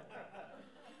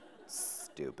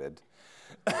 Stupid.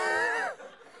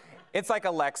 It's like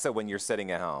Alexa when you're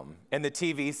sitting at home and the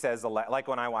TV says, like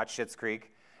when I watch Schitt's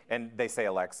Creek and they say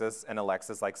Alexis and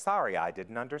Alexa's like, sorry, I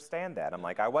didn't understand that. I'm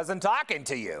like, I wasn't talking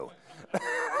to you.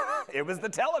 It was the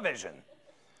television.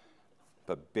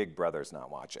 But Big Brother's not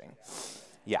watching.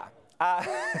 Yeah.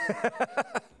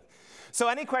 So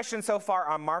any questions so far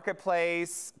on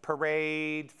Marketplace,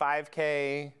 Parade,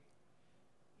 5K?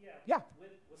 Yeah.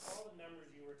 With all the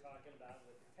numbers you were talking about,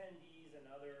 with attendees and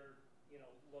other,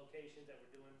 locations that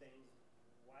were doing things,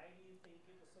 why do you think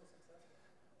it was so successful?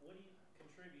 What do you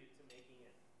contribute to making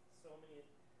it so many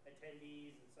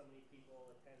attendees and so many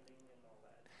people attending and all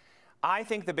that? I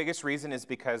think the biggest reason is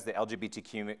because the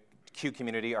LGBTQ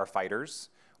community are fighters.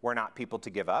 We're not people to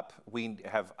give up. We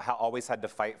have always had to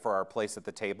fight for our place at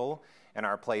the table and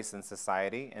our place in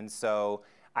society. And so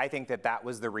I think that that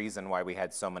was the reason why we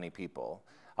had so many people.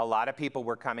 A lot of people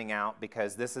were coming out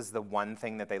because this is the one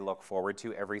thing that they look forward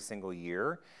to every single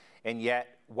year. And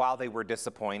yet, while they were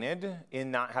disappointed in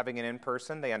not having it in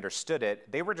person, they understood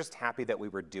it. They were just happy that we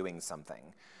were doing something.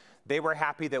 They were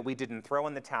happy that we didn't throw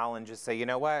in the towel and just say, you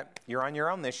know what, you're on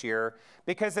your own this year.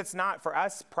 Because it's not, for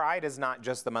us, Pride is not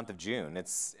just the month of June.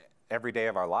 It's every day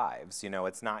of our lives.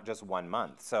 It's not just one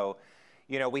month. So,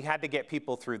 we had to get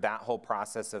people through that whole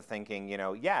process of thinking,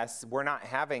 yes, we're not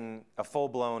having a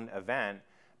full-blown event,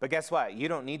 but guess what? You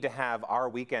don't need to have our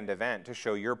weekend event to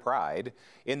show your pride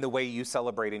in the way you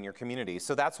celebrate in your community.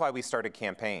 So that's why we started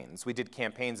campaigns. We did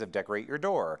campaigns of decorate your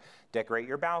door, decorate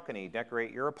your balcony,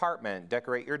 decorate your apartment,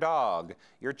 decorate your dog,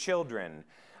 your children.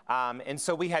 And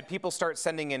so we had people start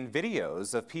sending in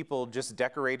videos of people just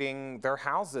decorating their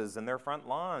houses and their front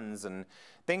lawns and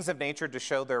things of nature to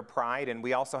show their pride. And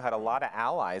we also had a lot of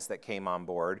allies that came on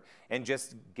board and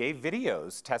just gave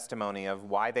videos, testimony of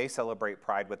why they celebrate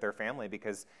Pride with their family,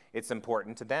 because it's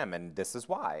important to them, and this is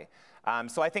why.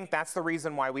 So I think that's the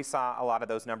reason why we saw a lot of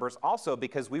those numbers. Also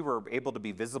because we were able to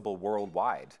be visible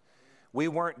worldwide. We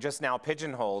weren't just now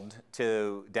pigeonholed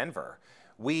to Denver.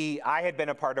 I had been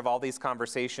a part of all these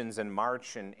conversations in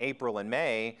March and April and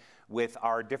May with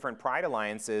our different Pride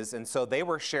alliances, and so they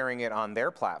were sharing it on their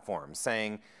platforms,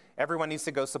 saying, everyone needs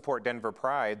to go support Denver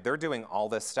Pride. They're doing all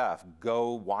this stuff.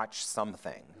 Go watch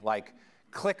something. Like,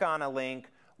 click on a link,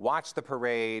 watch the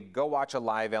parade, go watch a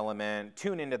live element,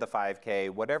 tune into the 5K,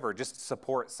 whatever, just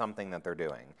support something that they're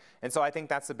doing. And so I think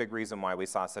that's the big reason why we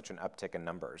saw such an uptick in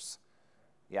numbers.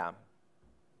 Yeah.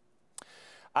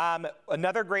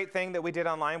 Another great thing that we did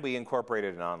online, we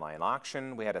incorporated an online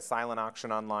auction. We had a silent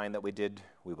auction online that we did.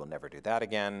 We will never do that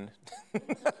again.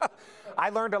 I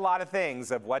learned a lot of things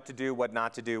of what to do, what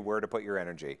not to do, where to put your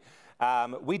energy.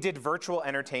 We did virtual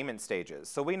entertainment stages.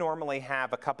 So we normally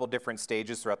have a couple different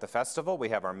stages throughout the festival. We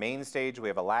have our main stage, we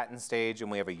have a Latin stage, and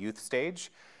we have a youth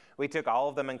stage. We took all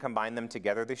of them and combined them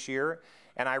together this year.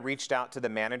 And I reached out to the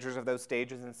managers of those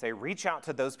stages and say, reach out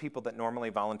to those people that normally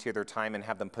volunteer their time and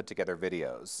have them put together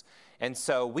videos. And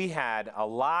so we had a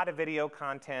lot of video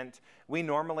content. We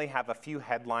normally have a few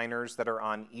headliners that are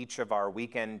on each of our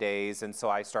weekend days. And so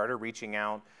I started reaching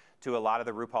out to a lot of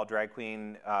the RuPaul drag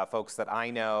queen folks that I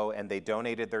know, and they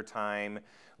donated their time.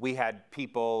 We had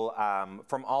people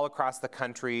from all across the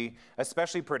country,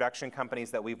 especially production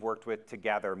companies that we've worked with to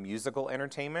gather musical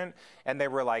entertainment. And they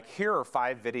were like, here are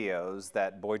 5 videos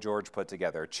that Boy George put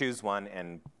together. Choose one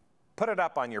and put it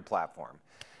up on your platform.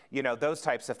 You know, those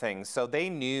types of things. So they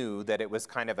knew that it was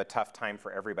kind of a tough time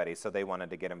for everybody, so they wanted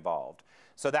to get involved.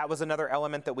 So that was another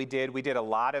element that we did. We did a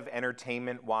lot of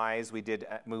entertainment-wise. We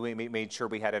made sure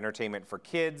we had entertainment for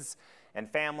kids and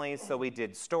families, so we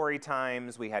did story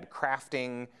times. We had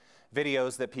crafting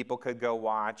videos that people could go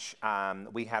watch.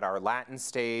 We had our Latin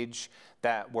stage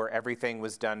where everything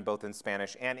was done both in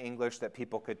Spanish and English that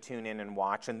people could tune in and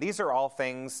watch. And these are all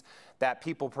things that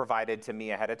people provided to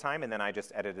me ahead of time, and then I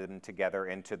just edited them together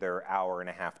into their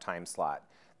hour-and-a-half time slot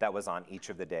that was on each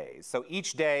of the days. So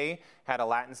each day had a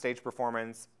Latin stage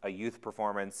performance, a youth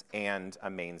performance, and a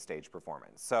main stage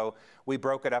performance. So we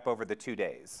broke it up over the 2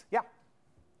 days. Yeah?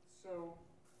 So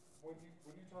when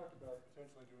you talked about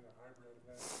potentially doing a hybrid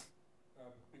event,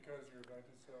 because your event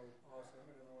is so awesome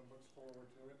and everyone looks forward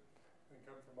to it and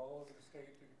come from all over the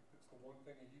state, it's the one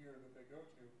thing a year that they go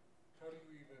to, how do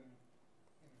you even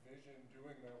envision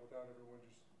doing that without everyone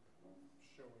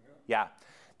just showing up? Yeah,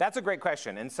 that's a great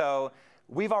question. And so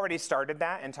we've already started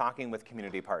that and talking with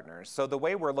community partners. So the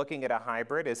way we're looking at a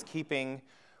hybrid is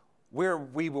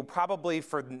we will probably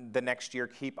for the next year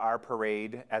keep our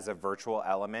parade as a virtual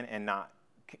element and not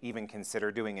even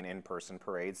consider doing an in-person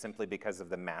parade simply because of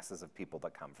the masses of people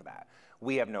that come for that.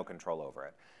 We have no control over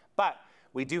it. But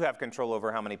we do have control over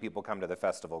how many people come to the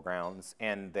festival grounds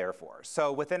and therefore.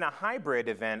 So within a hybrid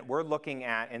event, we're looking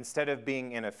at, instead of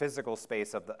being in a physical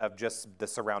space of just the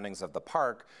surroundings of the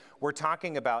park, we're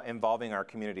talking about involving our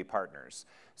community partners.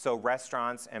 So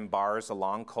restaurants and bars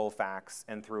along Colfax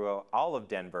and through all of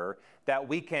Denver that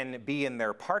we can be in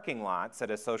their parking lots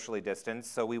at a socially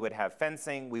distanced. So we would have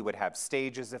fencing, we would have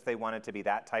stages if they wanted to be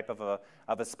that type of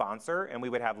a sponsor, and we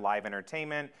would have live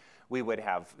entertainment. We would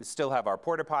still have our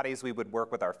porta potties. We would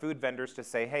work with our food vendors to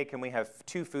say, hey, can we have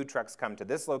 2 food trucks come to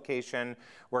this location?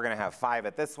 We're going to have 5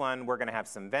 at this one. We're going to have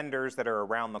some vendors that are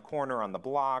around the corner on the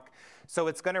block. So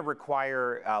it's going to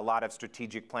require a lot of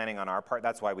strategic planning on our part.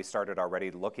 That's why we started already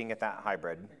looking at that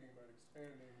hybrid. Thinking about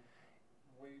expanding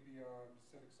way beyond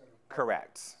Civic Center.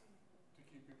 Correct. To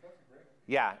keep your that's great.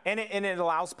 Yeah, and it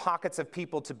allows pockets of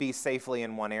people to be safely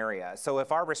in one area. So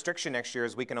if our restriction next year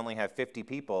is we can only have 50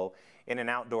 people in an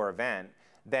outdoor event,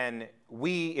 then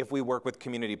if we work with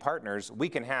community partners, we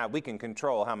can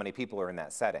control how many people are in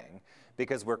that setting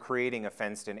because we're creating a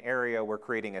fenced-in area, we're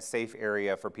creating a safe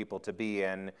area for people to be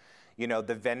in. You know,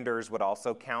 the vendors would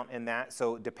also count in that.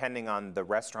 So depending on the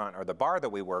restaurant or the bar that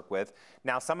we work with,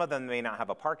 now some of them may not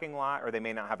have a parking lot or they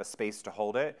may not have a space to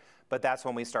hold it, but that's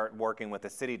when we start working with the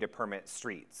city to permit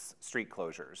street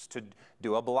closures, to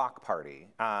do a block party.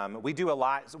 We do a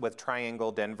lot with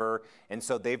Triangle Denver, and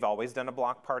so they've always done a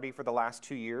block party for the last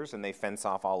 2 years, and they fence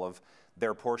off all of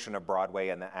their portion of Broadway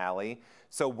and the alley.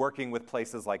 So working with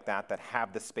places like that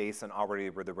have the space and already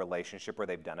the relationship where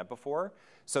they've done it before.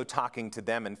 So talking to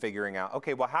them and figuring out,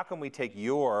 okay, well, how can we take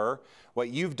what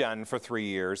you've done for 3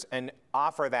 years and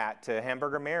offer that to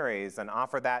Hamburger Mary's and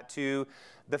offer that to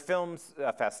the Films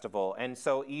Festival. And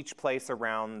so each place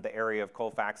around the area of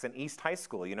Colfax and East High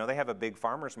School, you know, they have a big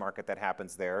farmers market that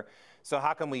happens there. So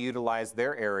how can we utilize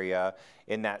their area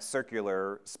in that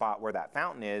circular spot where that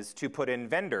fountain is to put in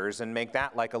vendors and make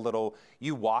that like a little,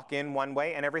 you walk in one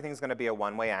way and everything's going to be a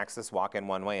one-way access, walk in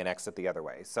one way and exit the other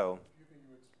way. So Do you think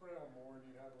you would spread out more and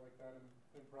you'd have it like that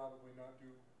and probably not do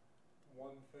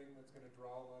one thing that's going to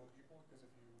draw a lot of people? Because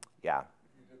if you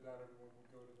did that, everyone would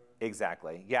go to that.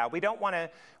 Exactly. Yeah, we don't want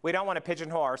to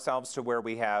pigeonhole ourselves to where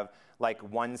we have like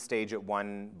one stage at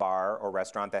one bar or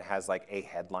restaurant that has like a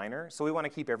headliner. So we want to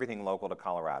keep everything local to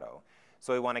Colorado.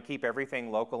 So we want to keep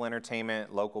everything local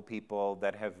entertainment, local people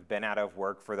that have been out of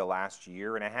work for the last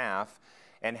year and a half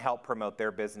and help promote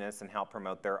their business and help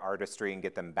promote their artistry and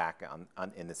get them back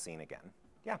in the scene again.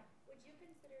 Yeah. Would you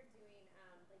consider doing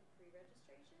like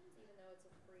pre-registrations, even though it's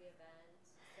a free event?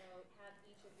 So have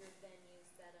each of your venues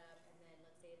set up, and then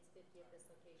let's say it's 50 at this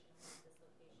location, 100 at this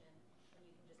location, and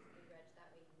you can just pre-reg, that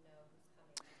way you know who's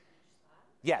coming to each slot?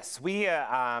 Yes, we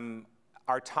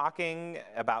are talking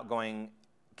about going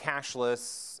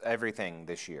cashless everything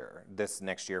this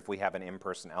next year, if we have an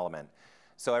in-person element.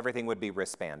 So everything would be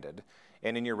wristbanded.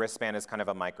 And in your wristband is kind of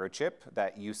a microchip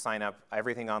that you sign up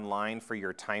everything online for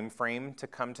your time frame to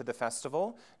come to the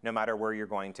festival, no matter where you're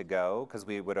going to go, because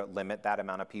we would limit that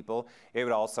amount of people. It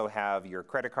would also have your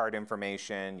credit card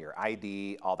information, your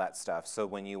ID, all that stuff. So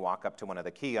when you walk up to one of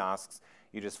the kiosks,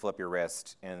 you just flip your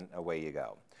wrist and away you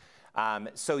go.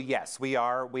 So yes, we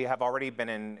have already been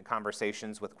in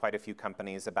conversations with quite a few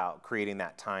companies about creating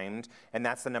that timed, and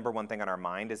that's the number one thing on our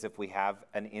mind is if we have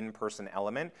an in-person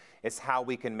element, is how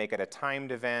we can make it a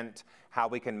timed event, how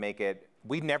we can make it,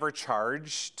 we never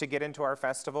charge to get into our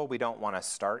festival. We don't want to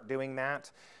start doing that.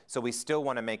 So we still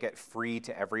want to make it free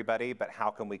to everybody, but how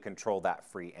can we control that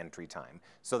free entry time?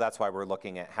 So that's why we're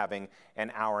looking at having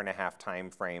an hour-and-a-half time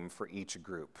frame for each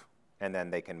group, and then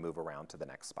they can move around to the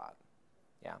next spot.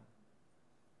 Yeah.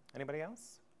 Anybody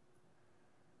else?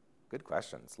 Good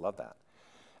questions, love that.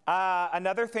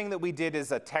 Another thing that we did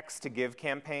is a text to give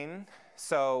campaign.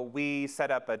 So we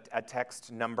set up a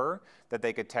text number that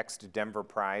they could text Denver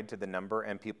Pride to the number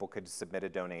and people could submit a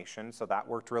donation. So that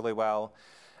worked really well.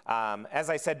 As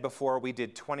I said before, we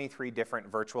did 23 different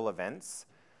virtual events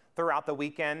throughout the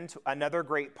weekend. Another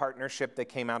great partnership that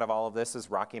came out of all of this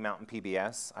is Rocky Mountain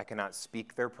PBS. I cannot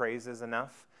speak their praises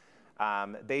enough.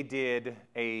 They did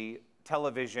a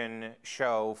television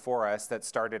show for us that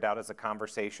started out as a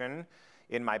conversation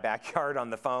in my backyard on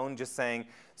the phone, just saying,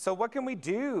 so what can we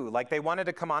do? Like they wanted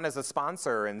to come on as a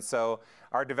sponsor. And so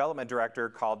our development director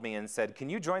called me and said,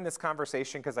 can you join this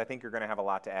conversation? Because I think you're going to have a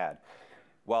lot to add.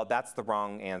 Well, that's the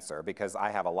wrong answer because I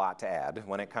have a lot to add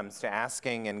when it comes to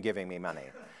asking and giving me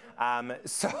money.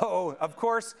 So, of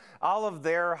course, all of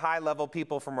their high-level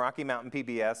people from Rocky Mountain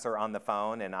PBS are on the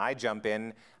phone, and I jump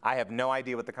in. I have no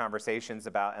idea what the conversation's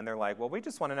about, and they're like, well, we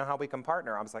just want to know how we can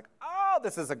partner. I was like, oh,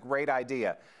 this is a great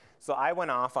idea. So I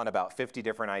went off on about 50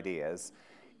 different ideas,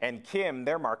 and Kim,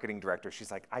 their marketing director,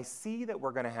 she's like, I see that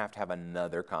we're going to have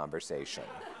another conversation.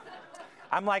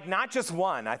 I'm like, not just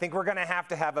one. I think we're going to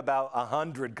have about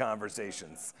 100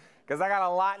 conversations because I got a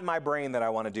lot in my brain that I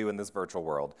want to do in this virtual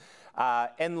world.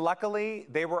 And luckily,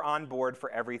 they were on board for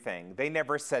everything. They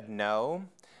never said no.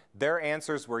 Their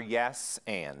answers were yes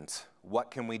and.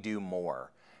 What can we do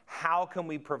more? How can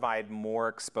we provide more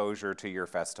exposure to your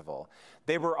festival?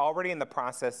 They were already in the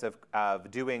process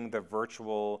of doing the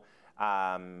virtual,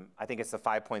 I think it's the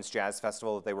 5 Points Jazz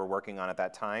Festival that they were working on at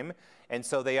that time. And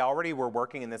so they already were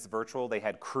working in this virtual. They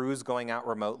had crews going out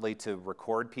remotely to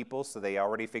record people, so they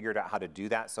already figured out how to do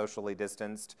that socially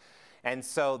distanced. And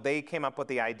so they came up with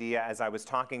the idea as I was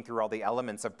talking through all the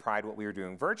elements of Pride, what we were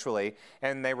doing virtually,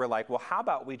 and they were like, well, how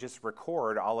about we just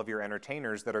record all of your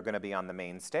entertainers that are going to be on the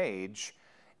main stage,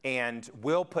 and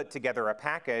we'll put together a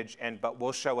package, but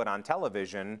we'll show it on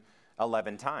television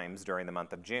 11 times during the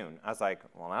month of June. I was like,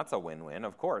 well, that's a win-win.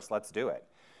 Of course, let's do it.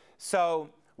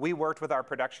 So we worked with our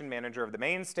production manager of the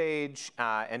main stage,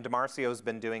 and DeMarcio's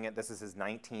been doing it. This is his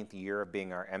 19th year of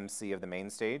being our MC of the main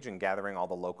stage and gathering all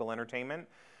the local entertainment.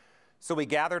 So we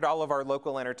gathered all of our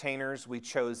local entertainers. We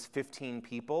chose 15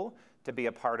 people to be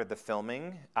a part of the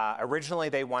filming. Originally,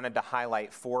 they wanted to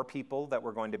highlight 4 people that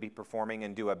were going to be performing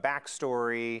and do a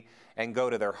backstory and go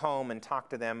to their home and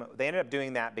talk to them. They ended up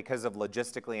doing that because of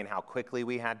logistically and how quickly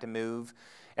we had to move.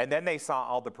 And then they saw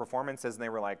all the performances and they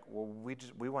were like, well,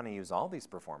 we want to use all these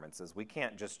performances. We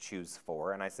can't just choose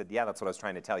 4. And I said, yeah, that's what I was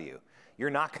trying to tell you.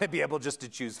 You're not going to be able just to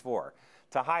choose 4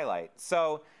 to highlight.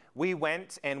 So we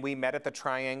went and we met at the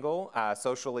Triangle,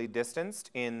 socially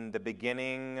distanced in the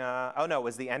beginning, it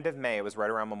was the end of May. It was right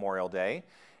around Memorial Day.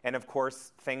 And of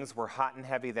course, things were hot and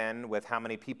heavy then with how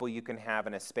many people you can have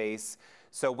in a space.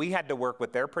 So we had to work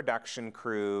with their production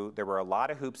crew. There were a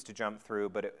lot of hoops to jump through,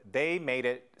 but they made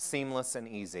it seamless and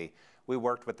easy. We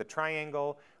worked with the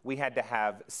Triangle. We had to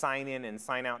have sign-in and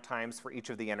sign-out times for each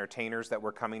of the entertainers that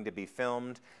were coming to be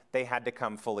filmed. They had to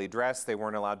come fully dressed. They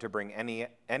weren't allowed to bring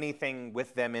anything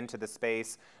with them into the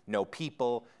space. No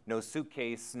people, no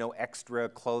suitcase, no extra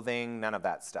clothing, none of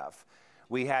that stuff.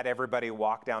 We had everybody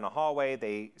walk down a hallway.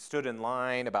 They stood in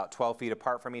line about 12 feet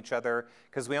apart from each other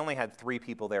because we only had 3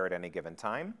 people there at any given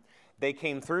time. They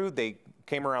came through. They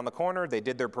came around the corner. They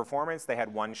did their performance. They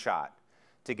had 1 shot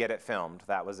to get it filmed.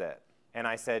 That was it. And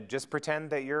I said, just pretend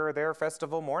that you're there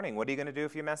festival morning. What are you going to do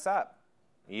if you mess up?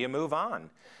 You move on.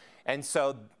 And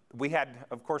so we had,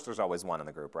 of course, there's always one in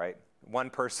the group, right? One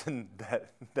person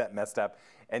that messed up,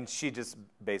 and she just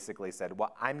basically said,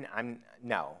 well, I'm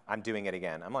doing it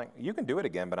again. I'm like, you can do it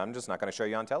again, but I'm just not going to show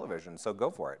you on television, so go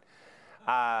for it.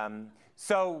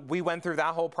 So we went through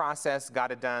that whole process,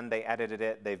 got it done, they edited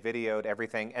it, they videoed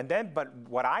everything. And then, but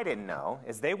what I didn't know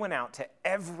is they went out to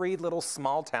every little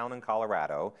small town in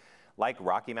Colorado, like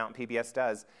Rocky Mountain PBS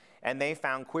does, And they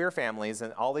found queer families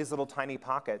in all these little tiny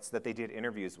pockets that they did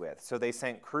interviews with. So they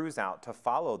sent crews out to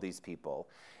follow these people.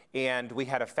 And we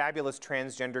had a fabulous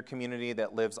transgender community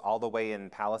that lives all the way in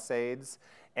Palisades.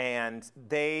 And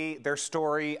their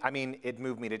story, I mean, it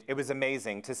moved me it was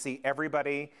amazing to see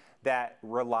everybody that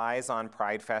relies on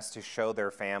PrideFest to show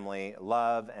their family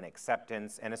love and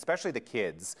acceptance, and especially the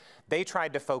kids. They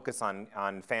tried to focus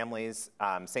on families,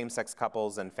 same-sex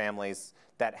couples and families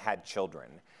that had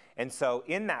children. And so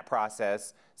in that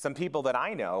process, some people that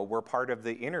I know were part of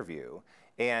the interview.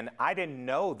 And I didn't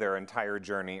know their entire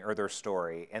journey or their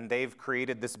story. And they've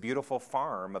created this beautiful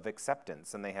farm of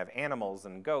acceptance. And they have animals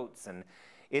and goats. And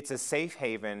it's a safe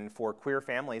haven for queer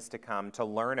families to come to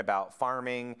learn about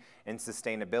farming and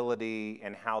sustainability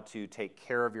and how to take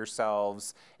care of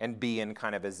yourselves and be in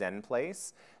kind of a Zen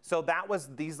place. So that was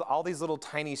all these little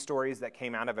tiny stories that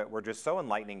came out of it were just so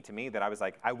enlightening to me that I was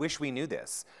like, I wish we knew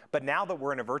this. But now that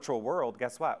we're in a virtual world,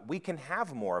 guess what? We can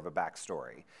have more of a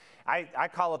backstory. I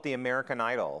call it the American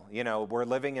Idol. You know, we're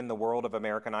living in the world of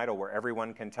American Idol where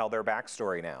everyone can tell their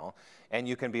backstory now, and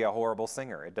you can be a horrible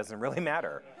singer. It doesn't really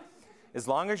matter. As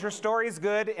long as your story's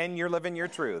good and you're living your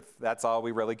truth, that's all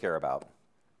we really care about.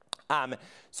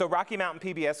 So Rocky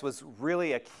Mountain PBS was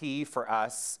really a key for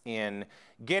us in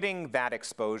getting that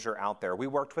exposure out there. We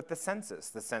worked with the census.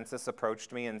 The census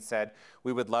approached me and said,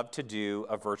 we would love to do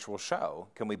a virtual show.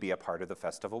 Can we be a part of the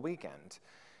festival weekend?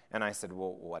 And I said,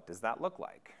 well, what does that look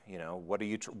like? You know,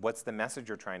 what's the message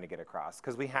you're trying to get across?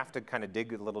 Because we have to kind of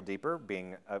dig a little deeper,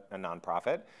 being a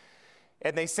nonprofit.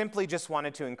 And they simply just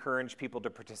wanted to encourage people to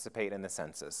participate in the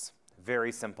census.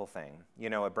 Very simple thing. You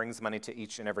know, it brings money to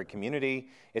each and every community.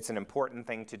 It's an important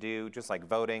thing to do, just like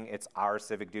voting. It's our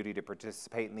civic duty to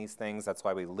participate in these things. That's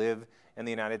why we live in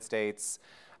the United States.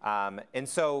 And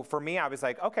so for me, I was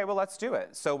like, okay, well, let's do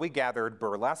it. So we gathered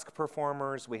burlesque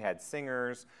performers, we had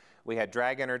singers, we had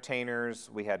drag entertainers,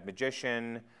 we had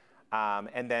magician,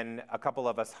 and then a couple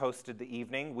of us hosted the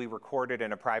evening. We recorded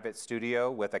in a private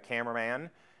studio with a cameraman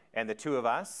and the two of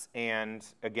us, and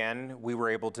again, we were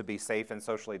able to be safe and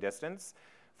socially distanced.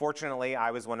 Fortunately,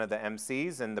 I was one of the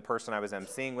MCs, and the person I was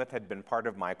MCing with had been part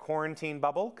of my quarantine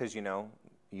bubble, because you know,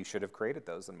 you should have created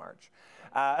those in March.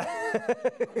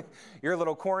 Your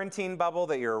little quarantine bubble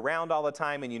that you're around all the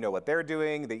time and you know what they're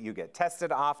doing, that you get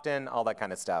tested often, all that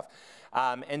kind of stuff.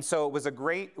 And so it was a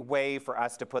great way for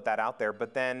us to put that out there,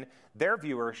 but then their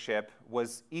viewership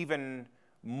was even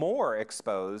more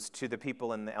exposed to the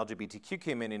people in the LGBTQ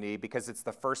community because it's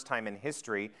the first time in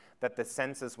history that the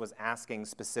census was asking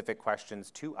specific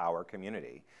questions to our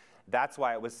community. That's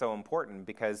why it was so important,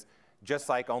 because just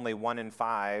like only 1 in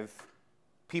 5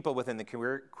 people within the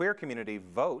queer community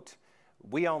vote,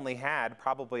 we only had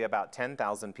probably about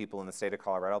 10,000 people in the state of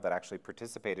Colorado that actually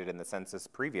participated in the census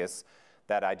previous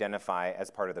that identify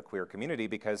as part of the queer community,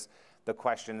 because the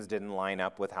questions didn't line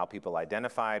up with how people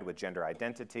identified, with gender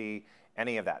identity,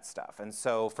 any of that stuff. And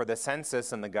so for the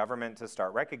census and the government to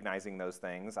start recognizing those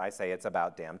things, I say it's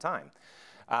about damn time.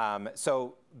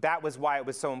 So that was why it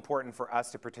was so important for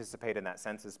us to participate in that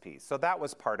census piece. So that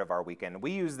was part of our weekend.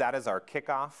 We used that as our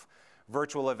kickoff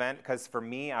virtual event, because for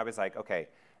me, I was like, okay,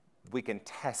 we can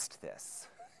test this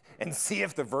and see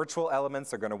if the virtual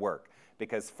elements are going to work.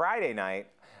 Because Friday night,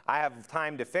 I have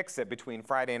time to fix it between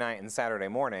Friday night and Saturday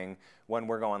morning when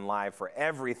we're going live for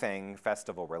everything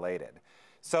festival related.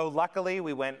 So luckily,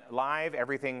 we went live.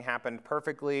 Everything happened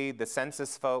perfectly. The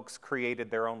census folks created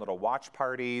their own little watch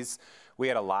parties. We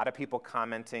had a lot of people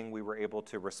commenting. We were able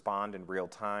to respond in real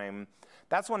time.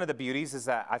 That's one of the beauties, is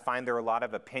that I find there are a lot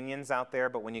of opinions out there,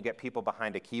 but when you get people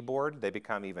behind a keyboard, they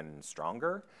become even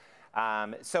stronger.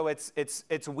 So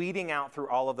it's weeding out through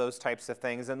all of those types of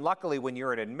things. And luckily, when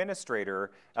you're an administrator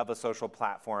of a social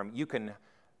platform, you can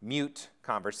mute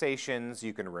conversations,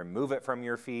 you can remove it from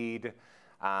your feed.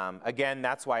 Again,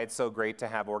 that's why it's so great to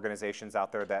have organizations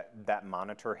out there that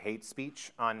monitor hate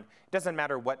speech. It doesn't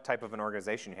matter what type of an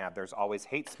organization you have, there's always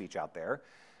hate speech out there.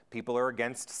 People are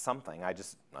against something. I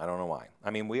don't know why. I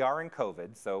mean, we are in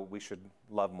COVID, so we should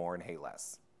love more and hate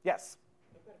less. Yes?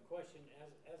 I've got a question.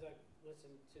 As I've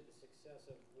listened to the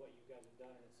success of what you guys have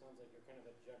done, and it sounds like you're kind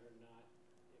of a juggernaut,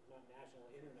 if not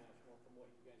national, international, from what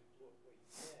you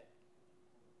said.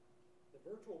 The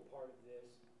virtual part of this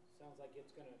sounds like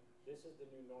this is the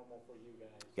new normal for you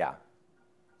guys. Yeah.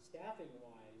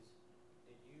 Staffing-wise,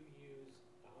 did you use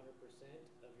 100%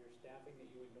 of your staffing that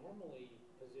you would normally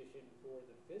position for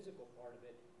the physical part of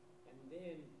it? And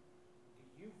then do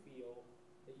you feel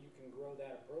that you can grow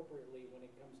that appropriately when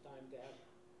it comes time to have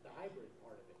the hybrid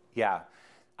part of it? Yeah.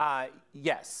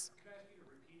 Yes. Could I ask you to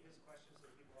repeat his question so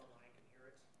that people online can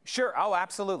hear it? Sure. Oh,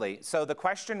 absolutely. So the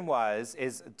question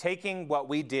is taking what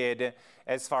we did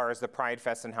as far as the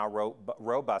PrideFest and how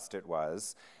robust it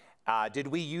was, did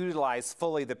we utilize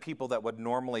fully the people that would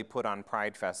normally put on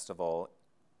Pride Festival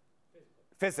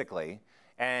physically?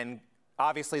 And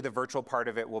obviously the virtual part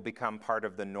of it will become part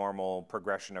of the normal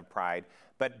progression of Pride.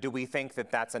 But do we think that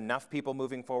that's enough people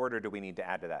moving forward, or do we need to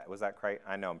add to that? Was that correct?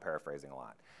 I know I'm paraphrasing a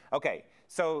lot. Okay,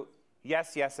 so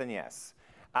yes, yes, and yes.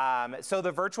 So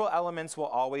the virtual elements will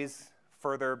always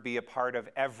further be a part of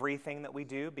everything that we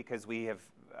do, because we've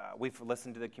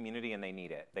listened to the community and they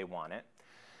need it, they want it.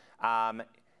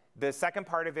 The second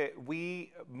part of it,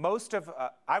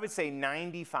 I would say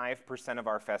 95% of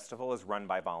our festival is run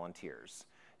by volunteers.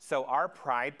 So our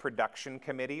Pride Production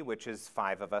Committee, which is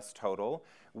 5 of us total,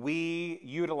 we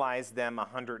utilize them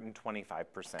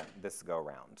 125% this go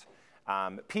round.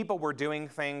 People were doing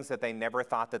things that they never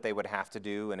thought that they would have to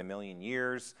do in a million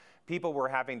years. People were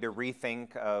having to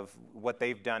rethink of what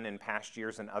they've done in past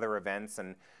years and other events,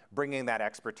 and bringing that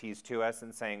expertise to us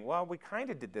and saying, well, we kind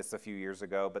of did this a few years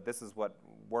ago, but this is what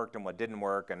worked and what didn't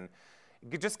work, and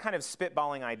just kind of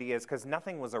spitballing ideas, because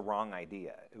nothing was a wrong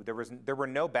idea. There were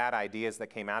no bad ideas that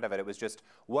came out of it. It was just,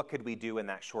 what could we do in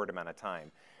that short amount of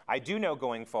time? I do know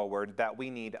going forward that we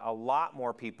need a lot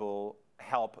more people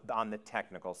help on the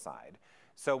technical side.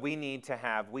 So we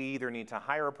either need to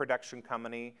hire a production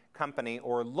company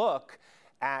or look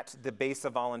at the base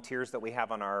of volunteers that we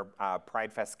have on our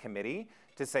PrideFest committee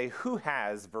to say who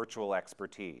has virtual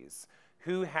expertise,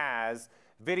 who has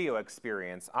video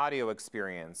experience, audio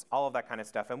experience, all of that kind of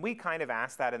stuff. And we kind of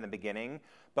asked that in the beginning,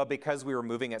 but because we were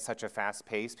moving at such a fast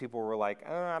pace, people were like,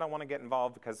 oh, I don't want to get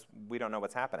involved because we don't know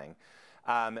what's happening.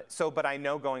 But I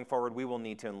know going forward, we will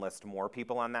need to enlist more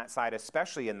people on that side,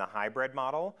 especially in the hybrid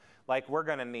model. Like, we're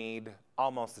going to need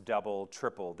almost double,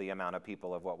 triple the amount of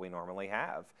people of what we normally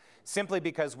have, simply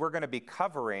because we're going to be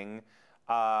covering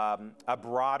a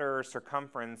broader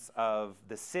circumference of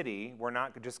the city. We're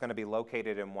not just going to be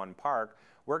located in one park.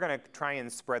 We're going to try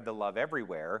and spread the love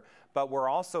everywhere, but we're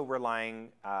also relying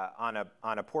on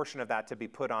a portion of that to be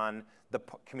put on the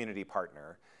community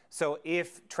partner. So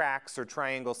if Trax or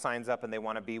Triangle signs up and they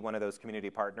want to be one of those community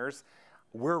partners,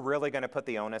 we're really going to put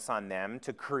the onus on them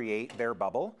to create their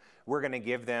bubble. We're going to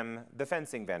give them the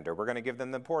fencing vendor. We're going to give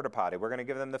them the porta potty. We're going to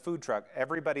give them the food truck,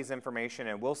 everybody's information,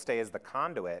 and we'll stay as the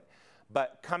conduit.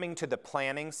 But coming to the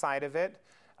planning side of it,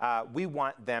 we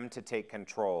want them to take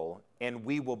control, and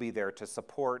we will be there to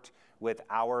support with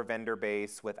our vendor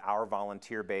base, with our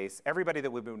volunteer base, everybody that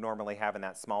we would normally have in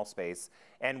that small space,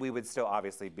 and we would still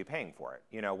obviously be paying for it.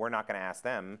 You know, we're not going to ask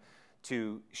them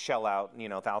to shell out,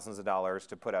 thousands of dollars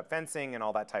to put up fencing and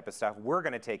all that type of stuff. We're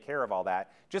going to take care of all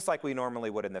that, just like we normally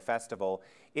would in the festival.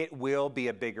 It will be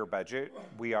a bigger budget.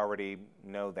 We already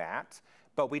know that,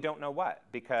 but we don't know what,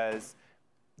 because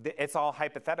it's all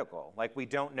hypothetical. Like, we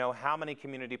don't know how many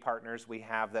community partners we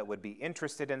have that would be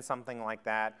interested in something like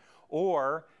that,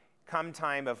 or come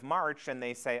time of March and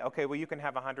they say, okay, well, you can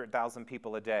have 100,000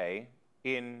 people a day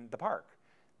in the park.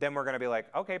 Then we're going to be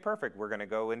like, okay, perfect. We're going to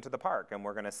go into the park and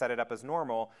we're going to set it up as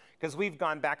normal, because we've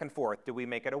gone back and forth. Do we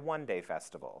make it a one-day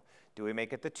festival? Do we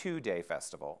make it the two-day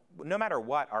festival? No matter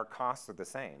what, our costs are the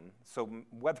same. So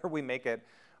whether we make it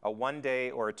a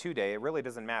one-day or a two-day, it really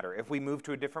doesn't matter. If we move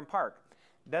to a different park,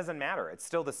 doesn't matter. It's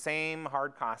still the same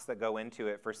hard costs that go into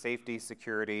it for safety,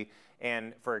 security,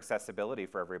 and for accessibility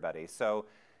for everybody. So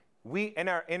in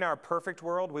our perfect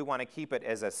world, we want to keep it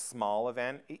as a small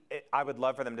event. I would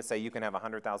love for them to say you can have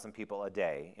 100,000 people a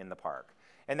day in the park.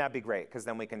 And that'd be great, because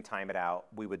then we can time it out.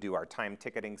 We would do our time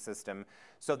ticketing system.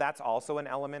 So that's also an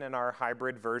element in our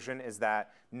hybrid version, is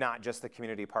that not just the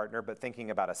community partner, but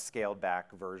thinking about a scaled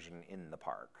back version in the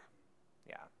park.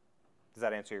 Yeah. Does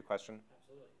that answer your question?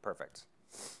 Absolutely. Perfect.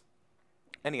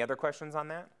 Any other questions on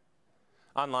that?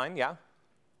 Online, yeah?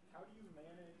 How do you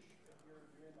manage if you're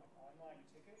doing the online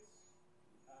tickets?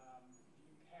 Do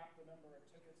you cap the number of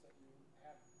tickets that you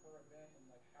have per event, and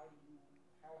like how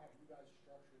have you guys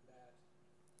structured that,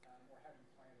 or how do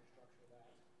you plan to structure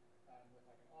that with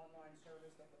like an online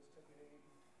service that does ticketing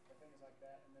or things like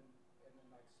that, and then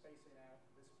like spacing out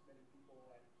this many people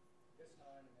at this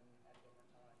time and then at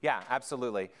different times? Yeah,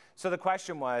 absolutely. So the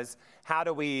question was, how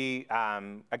do we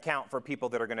account for people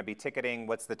that are going to be ticketing?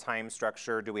 What's the time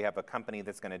structure? Do we have a company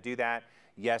that's going to do that?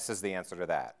 Yes is the answer to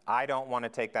that. I don't want to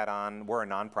take that on. We're a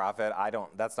nonprofit.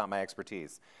 That's not my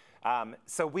expertise.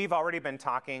 So we've already been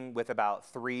talking with about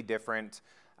 3 different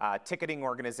ticketing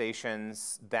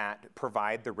organizations that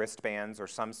provide the wristbands or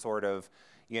some sort of,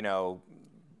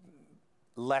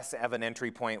 less of an entry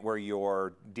point where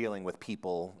you're dealing with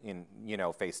people in,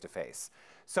 face to face.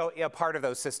 So a part of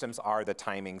those systems are the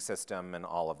timing system and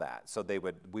all of that. So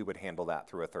we would handle that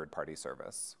through a third-party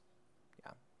service.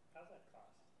 Yeah. How's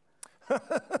that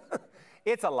cost?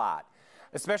 It's a lot,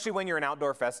 especially when you're an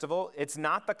outdoor festival. It's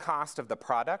not the cost of the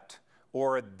product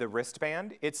or the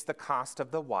wristband, it's the cost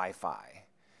of the Wi-Fi.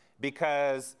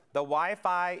 Because the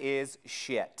Wi-Fi is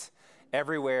shit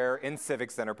everywhere in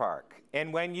Civic Center Park.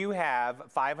 And when you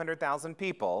have 500,000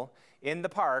 people in the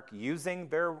park using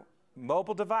their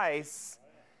mobile device,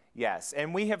 yes,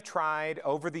 and we have tried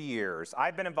over the years.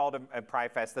 I've been involved in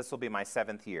PrideFest. This will be my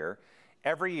 7th year.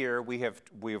 Every year we have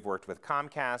worked with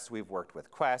Comcast, we've worked with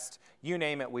Quest, you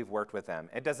name it, we've worked with them.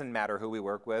 It doesn't matter who we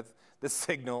work with, the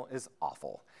signal is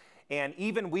awful. And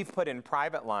even we've put in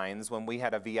private lines when we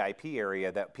had a VIP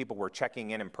area that people were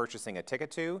checking in and purchasing a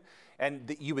ticket to,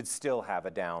 and you would still have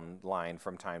a down line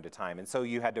from time to time. And so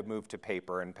you had to move to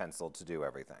paper and pencil to do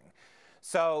everything.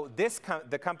 So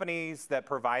the companies that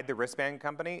provide the wristband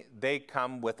company, they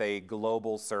come with a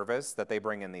global service that they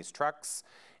bring in these trucks,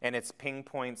 and it's ping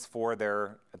points for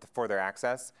their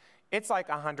access. It's like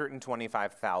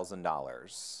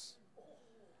 $125,000.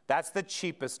 That's the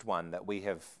cheapest one that we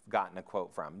have gotten a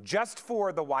quote from, just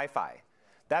for the Wi-Fi.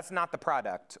 That's not the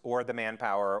product or the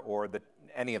manpower or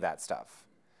any of that stuff.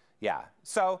 Yeah,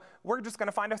 so we're just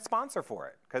gonna find a sponsor for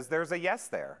it, because there's a yes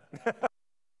there.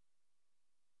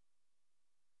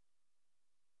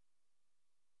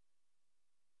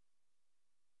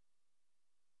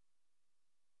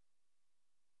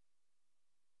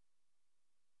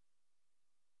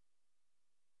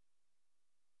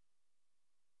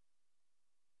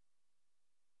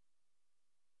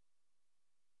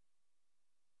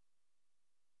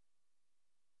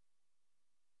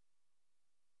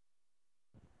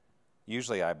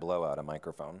 Usually I blow out a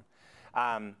microphone.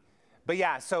 But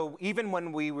yeah, so even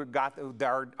when we got,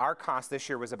 our cost this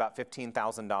year was about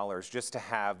 $15,000 just to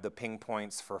have the ping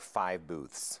points for 5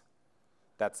 booths.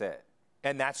 That's it.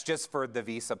 And that's just for the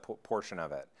Visa portion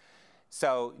of it.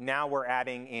 So now we're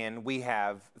adding in, we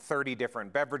have 30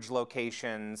 different beverage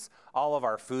locations. All of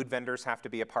our food vendors have to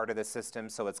be a part of the system,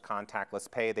 so it's contactless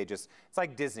pay. It's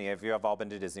like Disney. If you have all been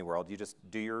to Disney World, you just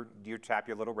you tap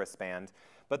your little wristband.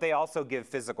 But they also give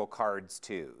physical cards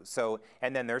too. So,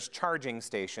 and then there's charging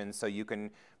stations, so you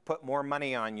can put more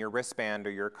money on your wristband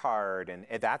or your card, and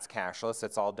that's cashless.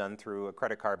 It's all done through a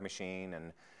credit card machine,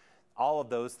 and all of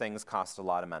those things cost a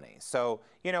lot of money. So,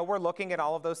 we're looking at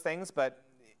all of those things, but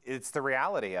it's the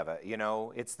reality of it,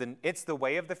 it's the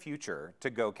way of the future to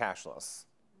go cashless.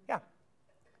 Yeah.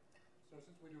 So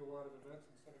since we do a lot of events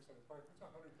in Civic Center Park, it's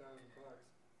 $100,000,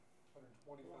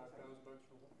 $125,000 for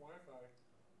Wi-Fi.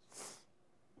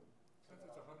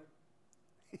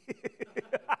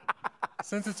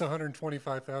 Since it's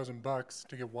 $125,000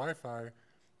 to get Wi-Fi,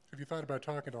 have you thought about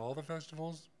talking to all the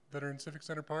festivals that are in Civic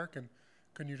Center Park, and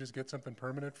couldn't you just get something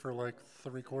permanent for like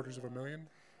 $750,000?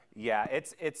 Yeah,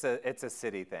 it's a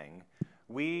city thing.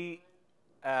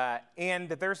 And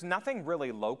there's nothing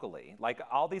really locally. Like,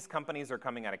 all these companies are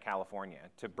coming out of California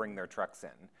to bring their trucks in.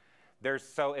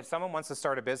 So if someone wants to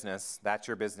start a business, that's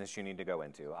your business you need to go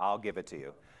into. I'll give it to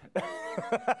you.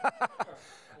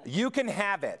 You can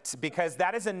have it, because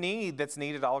that is a need that's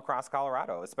needed all across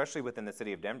Colorado, especially within the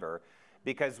city of Denver,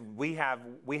 because we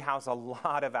house a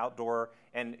lot of outdoor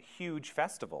and huge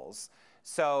festivals.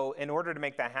 So in order to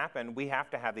make that happen, we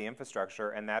have to have the infrastructure,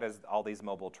 and that is all these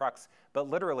mobile trucks. But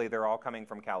literally, they're all coming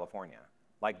from California.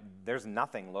 Like, there's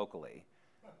nothing locally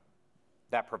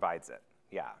that provides it.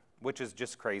 Yeah, which is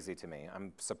just crazy to me.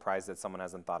 I'm surprised that someone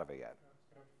hasn't thought of it yet.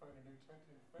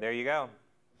 There you go.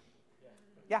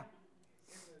 Yeah.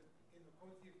 In the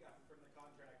quotes you've gotten from the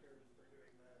contractors for doing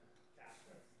the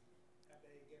cashless, have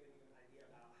they given you an idea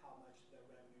about how much the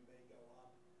revenue may go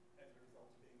up as a result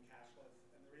of being cashless?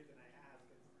 And the reason I ask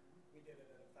is we did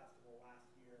it at a festival last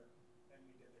year, and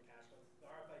we did the cashless. The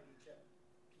RFID chip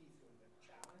piece was a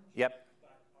challenge. Yep.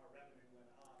 But our revenue went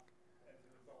up as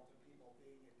a result of people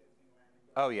being at Disneyland and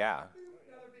going, Oh, yeah.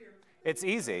 another beer. It's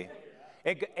easy.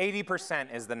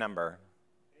 80% is the number.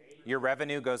 Your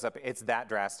revenue goes up. It's that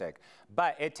drastic.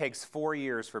 But it takes 4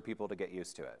 years for people to get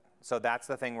used to it. So that's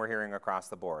the thing we're hearing across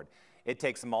the board. It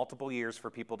takes multiple years for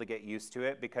people to get used to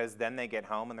it, because then they get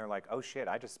home and they're like, oh shit,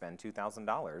 I just spent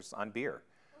 $2,000 on beer.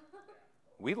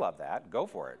 We love that. Go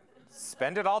for it.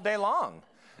 Spend it all day long.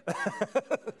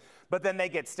 But then they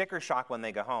get sticker shock when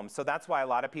they go home. So that's why a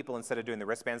lot of people, instead of doing the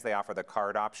wristbands, they offer the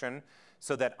card option,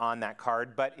 so that on that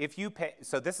card. But if you pay,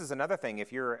 so this is another thing,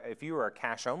 if you are a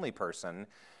cash only person,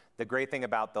 the great thing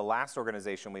about the last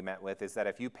organization we met with is that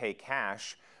if you pay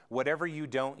cash, whatever you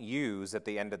don't use at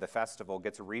the end of the festival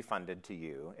gets refunded to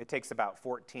you. It takes about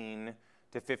 14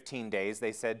 to 15 days,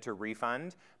 they said, to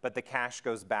refund, but the cash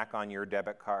goes back on your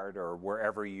debit card or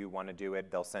wherever you want to do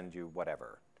it. They'll send you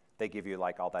whatever. They give you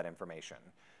like all that information.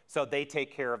 So they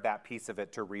take care of that piece of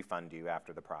it to refund you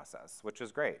after the process, which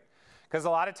is great. Because a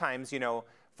lot of times, you know,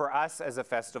 for us as a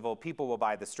festival, people will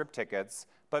buy the strip tickets,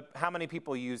 but how many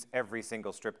people use every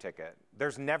single strip ticket?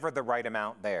 There's never the right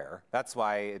amount there. That's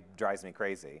why it drives me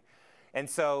crazy. And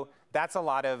so that's a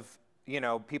lot of, you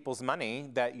know, people's money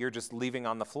that you're just leaving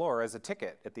on the floor as a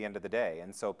ticket at the end of the day.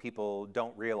 And so people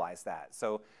don't realize that.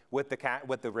 So with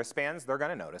the wristbands, they're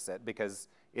going to notice it because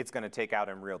it's going to take out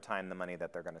in real time the money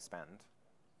that they're going to spend.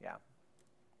 Yeah.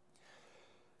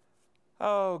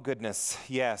 Oh, goodness.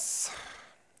 Yes.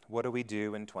 What do we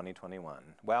do in 2021?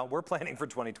 Well, we're planning for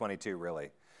 2022, really.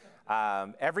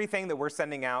 Everything that we're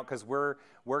sending out, because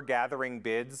we're gathering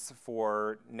bids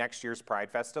for next year's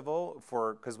Pride Festival,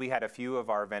 because we had a few of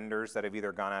our vendors that have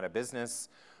either gone out of business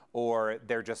or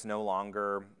they're just no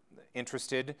longer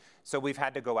interested. So we've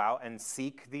had to go out and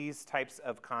seek these types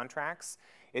of contracts.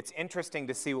 It's interesting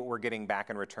to see what we're getting back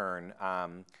in return.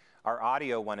 Our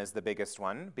audio one is the biggest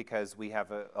one because we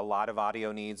have a lot of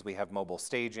audio needs. We have mobile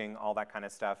staging, all that kind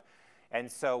of stuff.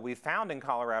 And so we found in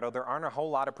Colorado there aren't a whole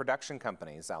lot of production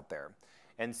companies out there.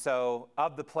 And so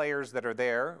of the players that are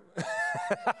there,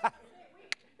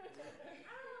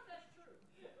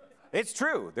 it's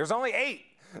true. There's only 8.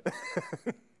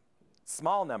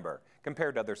 Small number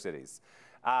compared to other cities.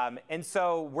 And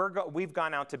so we've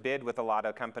gone out to bid with a lot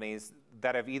of companies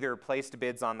that have either placed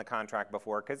bids on the contract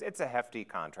before, because it's a hefty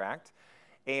contract,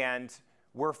 and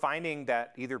we're finding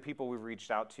that either people we've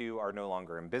reached out to are no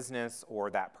longer in business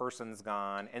or that person's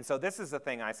gone. And so this is the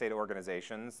thing I say to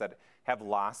organizations that have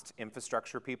lost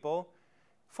infrastructure people: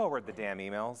 forward the damn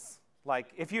emails.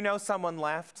 Like, if you know someone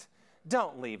left,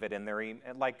 don't leave it in their email.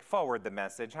 Like, forward the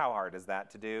message. How hard is that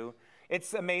to do?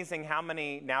 It's amazing how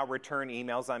many now return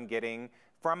emails I'm getting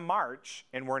from March,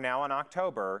 and we're now in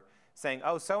October, saying,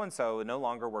 oh, so-and-so no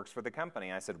longer works for the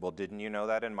company. I said, well, didn't you know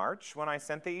that in March when I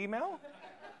sent the email?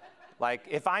 Like,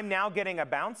 if I'm now getting a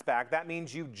bounce back, that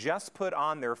means you just put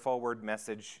on their forward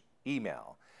message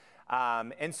email.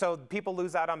 And so people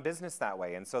lose out on business that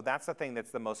way. And so that's the thing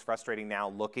that's the most frustrating now,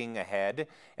 looking ahead.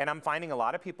 And I'm finding a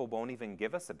lot of people won't even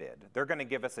give us a bid. They're going to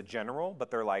give us a general, but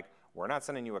they're like, we're not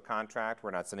sending you a contract.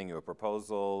 We're not sending you a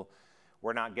proposal.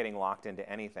 We're not getting locked into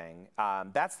anything.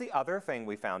 That's the other thing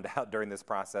we found out during this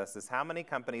process, is how many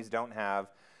companies don't have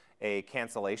a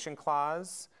cancellation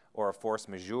clause or a force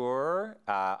majeure,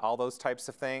 all those types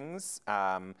of things.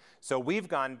 So we've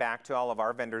gone back to all of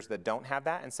our vendors that don't have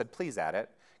that and said, please add it,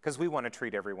 because we want to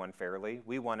treat everyone fairly.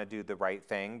 We want to do the right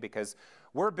thing because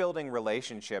we're building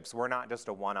relationships. We're not just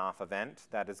a one-off event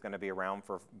that is going to be around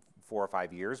for 4 or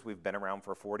 5 years. We've been around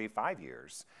for 45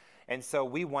 years. And so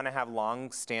we want to have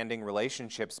long-standing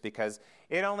relationships because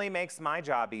it only makes my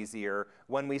job easier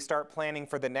when we start planning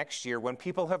for the next year, when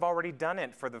people have already done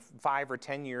it for the 5 or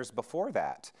 10 years before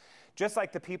that. Just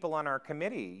like the people on our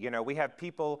committee, you know, we have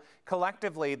people,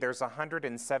 collectively, there's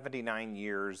 179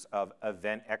 years of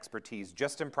event expertise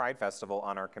just in Pride Festival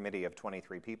on our committee of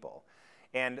 23 people.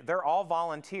 And they're all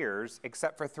volunteers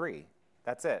except for 3.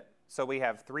 That's it. So we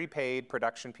have 3 paid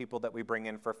production people that we bring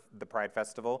in for the Pride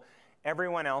Festival.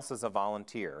 Everyone else is a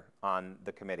volunteer on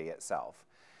the committee itself.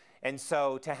 And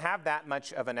so to have that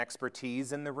much of an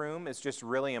expertise in the room is just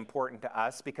really important to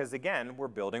us because, again, we're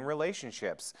building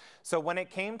relationships. So when it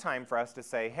came time for us to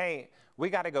say, hey, we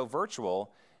got to go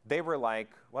virtual, they were like,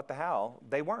 what the hell?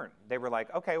 They weren't. They were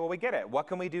like, okay, well, we get it. What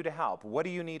can we do to help? What do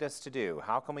you need us to do?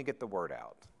 How can we get the word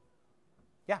out?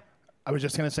 Yeah. I was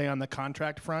just going to say on the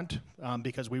contract front,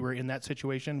 because we were in that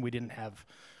situation,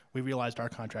 we realized our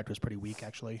contract was pretty weak,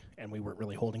 actually, and we weren't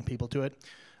really holding people to it.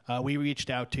 We reached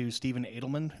out to Stephen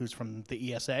Edelman, who's from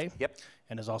the ESA, yep,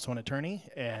 and is also an attorney.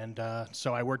 And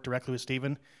so I worked directly with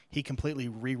Stephen. He completely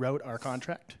rewrote our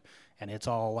contract, and it's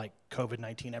all like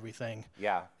COVID-19 everything.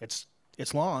 Yeah. It's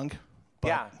long, but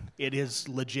yeah, it is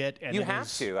legit, and you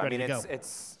have to. I mean,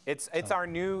 it's our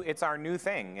new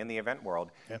thing in the event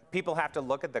world. Yeah. People have to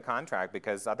look at the contract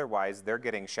because otherwise they're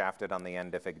getting shafted on the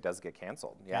end if it does get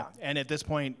canceled. Yeah. And at this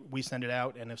point, we send it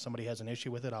out, and if somebody has an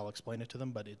issue with it, I'll explain it to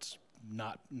them. But it's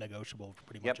not negotiable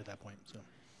pretty much at that point. So.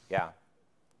 Yeah.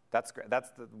 That's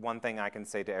the one thing I can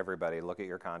say to everybody: look at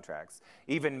your contracts.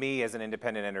 Even me, as an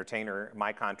independent entertainer,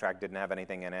 my contract didn't have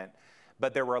anything in it.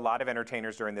 But there were a lot of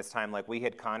entertainers during this time. Like, we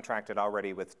had contracted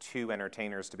already with 2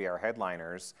 entertainers to be our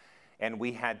headliners, and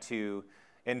we had to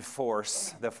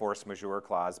enforce the force majeure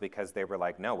clause because they were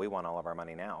like, no, we want all of our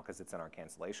money now because it's in our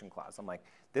cancellation clause. I'm like,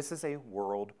 this is a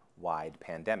worldwide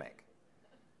pandemic.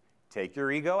 Take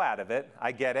your ego out of it.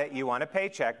 I get it. You want a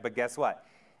paycheck, but guess what?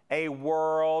 a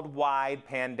worldwide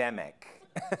pandemic.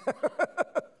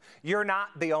 You're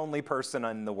not the only person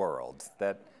in the world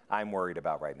that I'm worried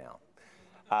about right now.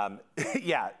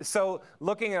 Yeah, so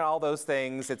looking at all those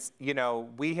things, it's, you know,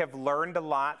 we have learned a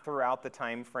lot throughout the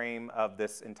time frame of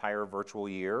this entire virtual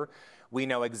year. We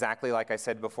know exactly, like I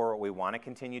said before, what we want to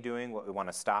continue doing, what we want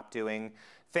to stop doing,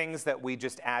 things that we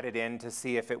just added in to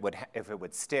see if it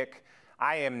would stick.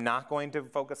 I am not going to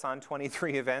focus on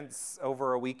 23 events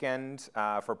over a weekend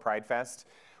for PrideFest.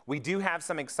 We do have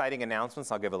some exciting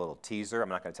announcements. I'll give a little teaser. I'm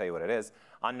not going to tell you what it is.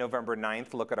 On November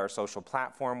 9th, look at our social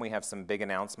platform. We have some big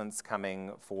announcements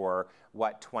coming for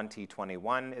what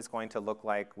 2021 is going to look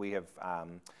like. We have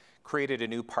created a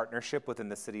new partnership within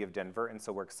the city of Denver, and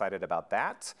so we're excited about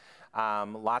that.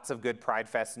 Lots of good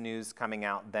PrideFest news coming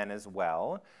out then as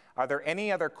well. Are there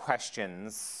any other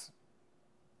questions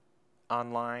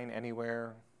online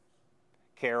anywhere?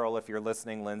 Carol, if you're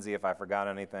listening, Lindsay, if I forgot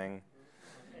anything.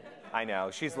 I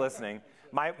know, she's listening.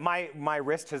 My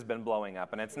wrist has been blowing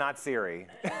up, and it's not Siri.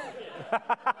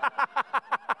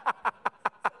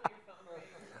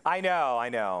 I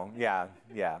know,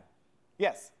 yeah.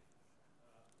 Yes?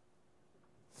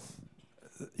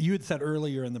 You had said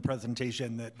earlier in the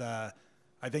presentation that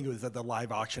I think it was that the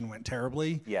live auction went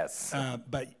terribly. Yes.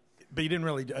 But you didn't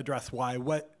really address why.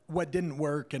 What didn't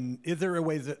work, and is there a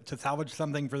way to salvage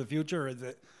something for the future, or is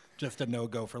it just a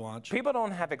no-go for launch? People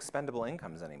don't have expendable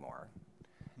incomes anymore.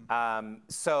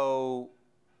 So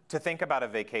to think about a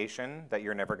vacation that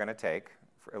you're never going to take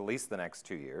for at least the next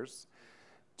 2 years,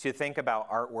 to think about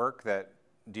artwork that,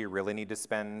 do you really need to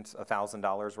spend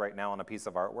 $1,000 right now on a piece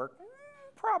of artwork?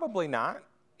 Probably not,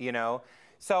 you know.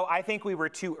 So I think we were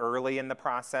too early in the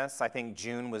process. I think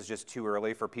June was just too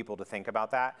early for people to think about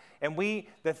that. And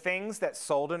the things that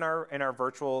sold in our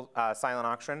virtual silent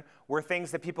auction were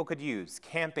things that people could use.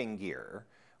 Camping gear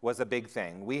was a big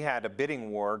thing. We had a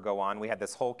bidding war go on. We had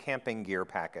this whole camping gear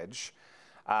package.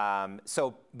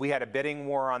 So we had a bidding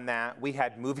war on that. We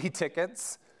had movie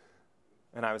tickets.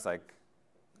 And I was like,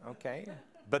 okay.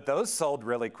 But those sold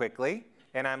really quickly.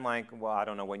 And I'm like, well, I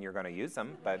don't know when you're going to use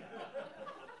them, but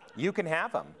you can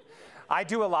have them. I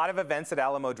do a lot of events at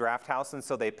Alamo Drafthouse, and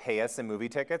so they pay us in movie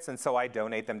tickets, and so I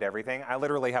donate them to everything. I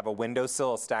literally have a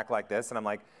windowsill, a stack like this, and I'm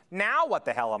like, now what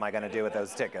the hell am I going to do with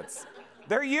those tickets?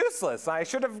 They're useless. I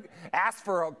should have asked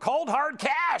for a cold, hard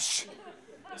cash.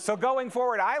 So going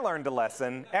forward, I learned a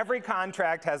lesson. Every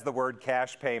contract has the word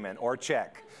cash payment or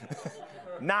check,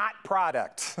 not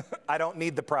product. I don't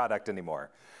need the product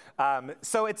anymore.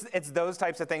 So it's those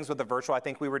types of things with the virtual. I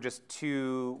think we were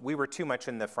too much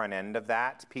in the front end of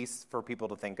that piece for people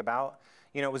to think about.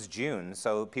 You know, it was June,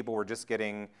 so people were just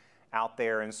getting out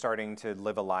there and starting to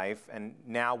live a life. And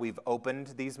now we've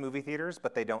opened these movie theaters,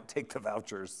 but they don't take the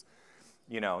vouchers.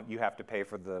 You know, you have to pay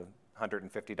for the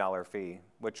 $150 fee,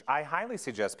 which I highly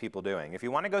suggest people doing. If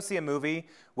you want to go see a movie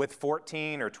with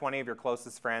 14 or 20 of your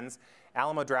closest friends,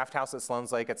 Alamo Drafthouse at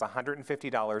Sloan's Lake, it's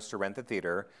 $150 to rent the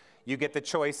theater. You get the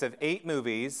choice of 8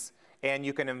 movies, and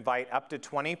you can invite up to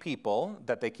 20 people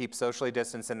that they keep socially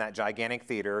distanced in that gigantic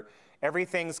theater.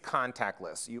 Everything's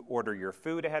contactless. You order your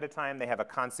food ahead of time. They have a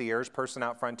concierge person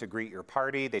out front to greet your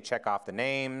party. They check off the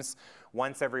names.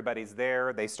 Once everybody's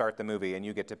there, they start the movie, and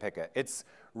you get to pick it. It's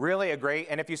really a great,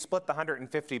 and if you split the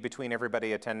 $150 between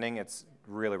everybody attending, it's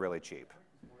really, really cheap.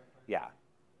 Yeah.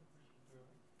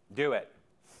 Do it.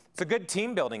 It's a good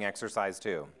team building exercise,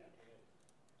 too,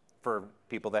 for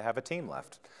people that have a team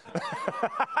left.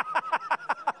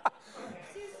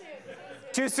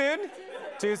 Too soon?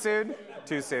 Too soon?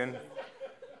 Too soon.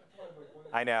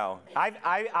 I know.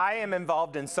 I am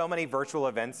involved in so many virtual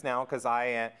events now because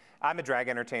I'm a drag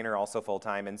entertainer also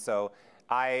full-time, and so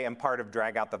I am part of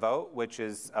Drag Out the Vote, which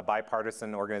is a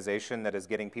bipartisan organization that is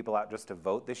getting people out just to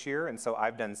vote this year, and so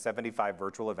I've done 75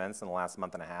 virtual events in the last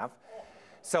month and a half.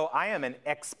 So I am an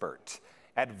expert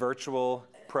at virtual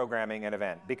programming an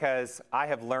event because I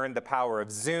have learned the power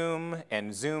of Zoom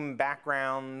and Zoom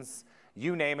backgrounds.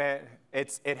 You name it,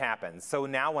 it happens. So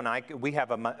now when we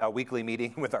have a weekly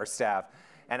meeting with our staff,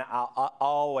 and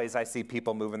I see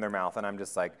people moving their mouth, and I'm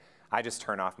just like, I just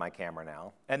turn off my camera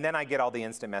now. And then I get all the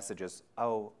instant messages,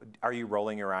 oh, are you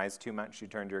rolling your eyes too much? You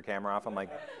turned your camera off? I'm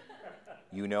like,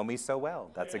 you know me so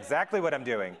well. That's exactly what I'm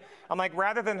doing. I'm like,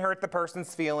 rather than hurt the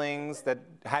person's feelings that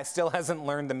still hasn't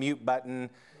learned the mute button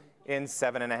in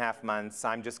 7.5 months,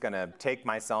 I'm just going to take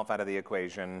myself out of the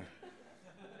equation.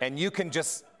 And you can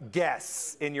just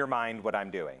guess in your mind what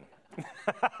I'm doing.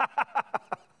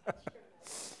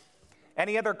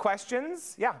 Any other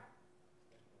questions? Yeah.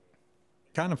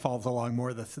 Kind of falls along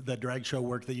more the drag show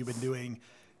work that you've been doing.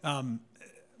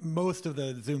 Most of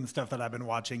the Zoom stuff that I've been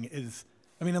watching is,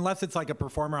 I mean, unless it's like a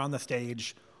performer on the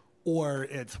stage or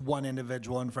it's one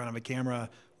individual in front of a camera.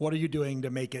 What are you doing to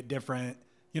make it different?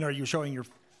 You know, are you showing your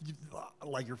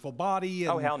full body?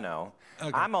 Oh, hell no.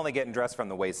 Okay. I'm only getting dressed from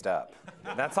the waist up.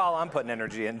 That's all I'm putting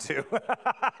energy into.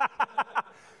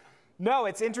 No,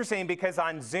 it's interesting because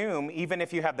on Zoom, even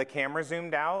if you have the camera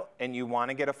zoomed out and you want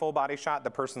to get a full body shot, the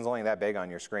person's only that big on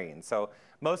your screen. So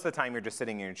most of the time you're just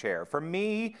sitting in your chair. For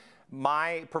me,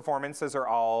 my performances are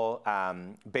all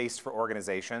based for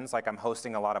organizations. Like I'm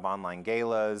hosting a lot of online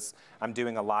galas. I'm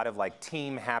doing a lot of like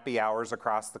team happy hours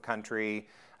across the country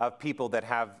of people that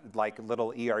have like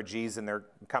little ERGs in their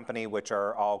company, which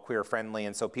are all queer friendly.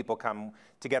 And so people come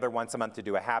together once a month to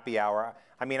do a happy hour.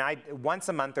 I mean, once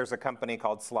a month there's a company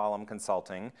called Slalom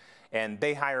Consulting, and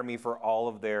they hire me for all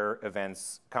of their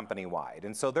events company-wide.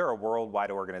 And so they're a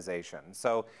worldwide organization.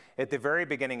 So at the very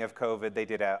beginning of COVID, they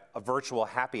did a virtual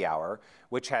happy hour,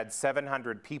 which had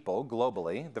 700 people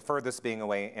globally, the furthest being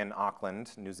away in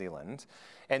Auckland, New Zealand.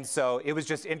 And so it was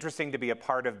just interesting to be a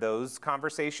part of those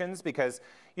conversations because,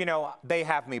 you know, they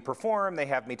have me perform, they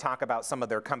have me talk about some of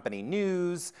their company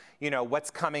news, you know,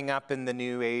 what's coming up in the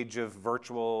new age of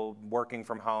virtual working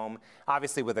from home.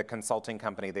 Obviously with a consulting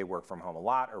company, they work from home a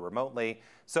lot or remotely.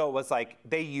 So it was like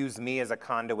they use me as a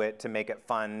conduit to make it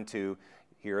fun to,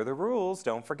 here are the rules,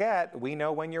 don't forget, we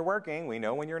know when you're working, we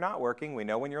know when you're not working, we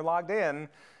know when you're logged in.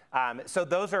 So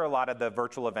those are a lot of the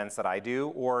virtual events that I do,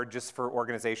 or just for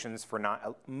organizations for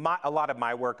a lot of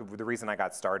my work, the reason I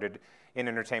got started in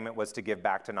entertainment was to give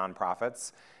back to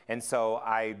nonprofits. And so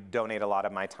I donate a lot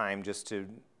of my time just to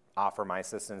offer my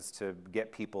assistance to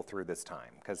get people through this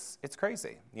time, because it's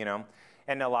crazy, you know?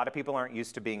 And a lot of people aren't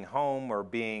used to being home or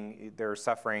they're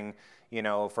suffering, you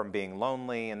know, from being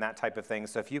lonely and that type of thing.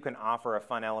 So if you can offer a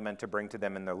fun element to bring to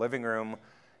them in their living room,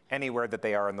 anywhere that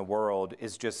they are in the world,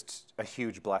 is just a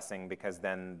huge blessing, because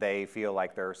then they feel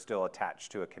like they're still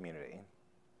attached to a community.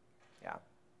 Yeah.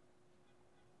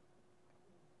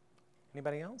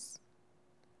 Anybody else?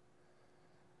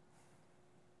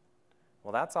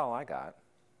 Well, that's all I got.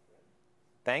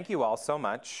 Thank you all so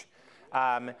much.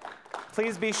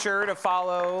 Please be sure to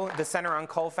follow the Center on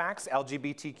Colfax,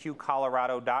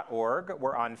 LGBTQcolorado.org.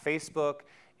 We're on Facebook,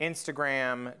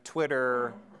 Instagram,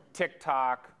 Twitter,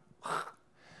 TikTok,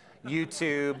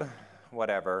 YouTube,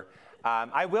 whatever.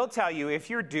 I will tell you, if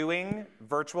you're doing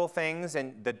virtual things,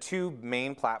 and the two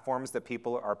main platforms that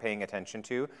people are paying attention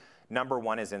to, number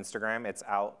one is Instagram.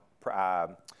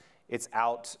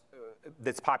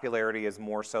 Its popularity is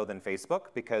more so than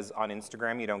Facebook, because on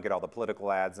Instagram you don't get all the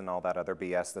political ads and all that other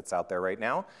BS that's out there right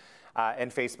now.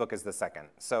 And Facebook is the second.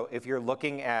 So if you're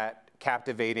looking at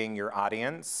captivating your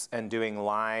audience and doing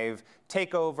live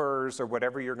takeovers or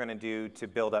whatever you're going to do to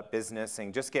build up business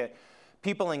and just get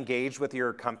people engaged with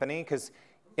your company, because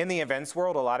in the events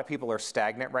world, a lot of people are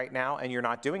stagnant right now and you're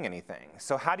not doing anything.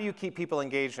 So how do you keep people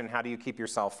engaged, and how do you keep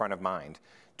yourself front of mind?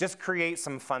 Just create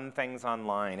some fun things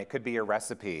online. It could be a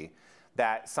recipe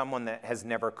that someone that has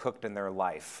never cooked in their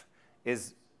life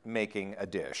is making a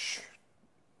dish.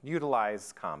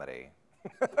 Utilize comedy.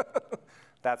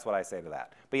 That's what I say to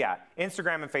that. But yeah,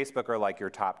 Instagram and Facebook are like your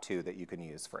top two that you can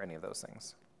use for any of those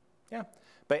things. Yeah,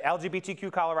 but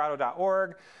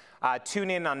LGBTQcolorado.org. Tune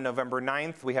in on November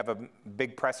 9th. We have a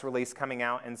big press release coming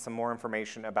out and some more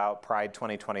information about Pride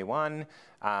 2021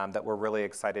 that we're really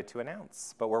excited to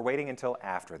announce. But we're waiting until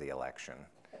after the election.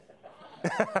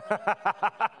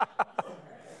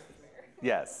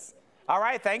 Yes. All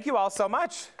right, thank you all so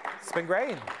much. It's been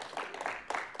great.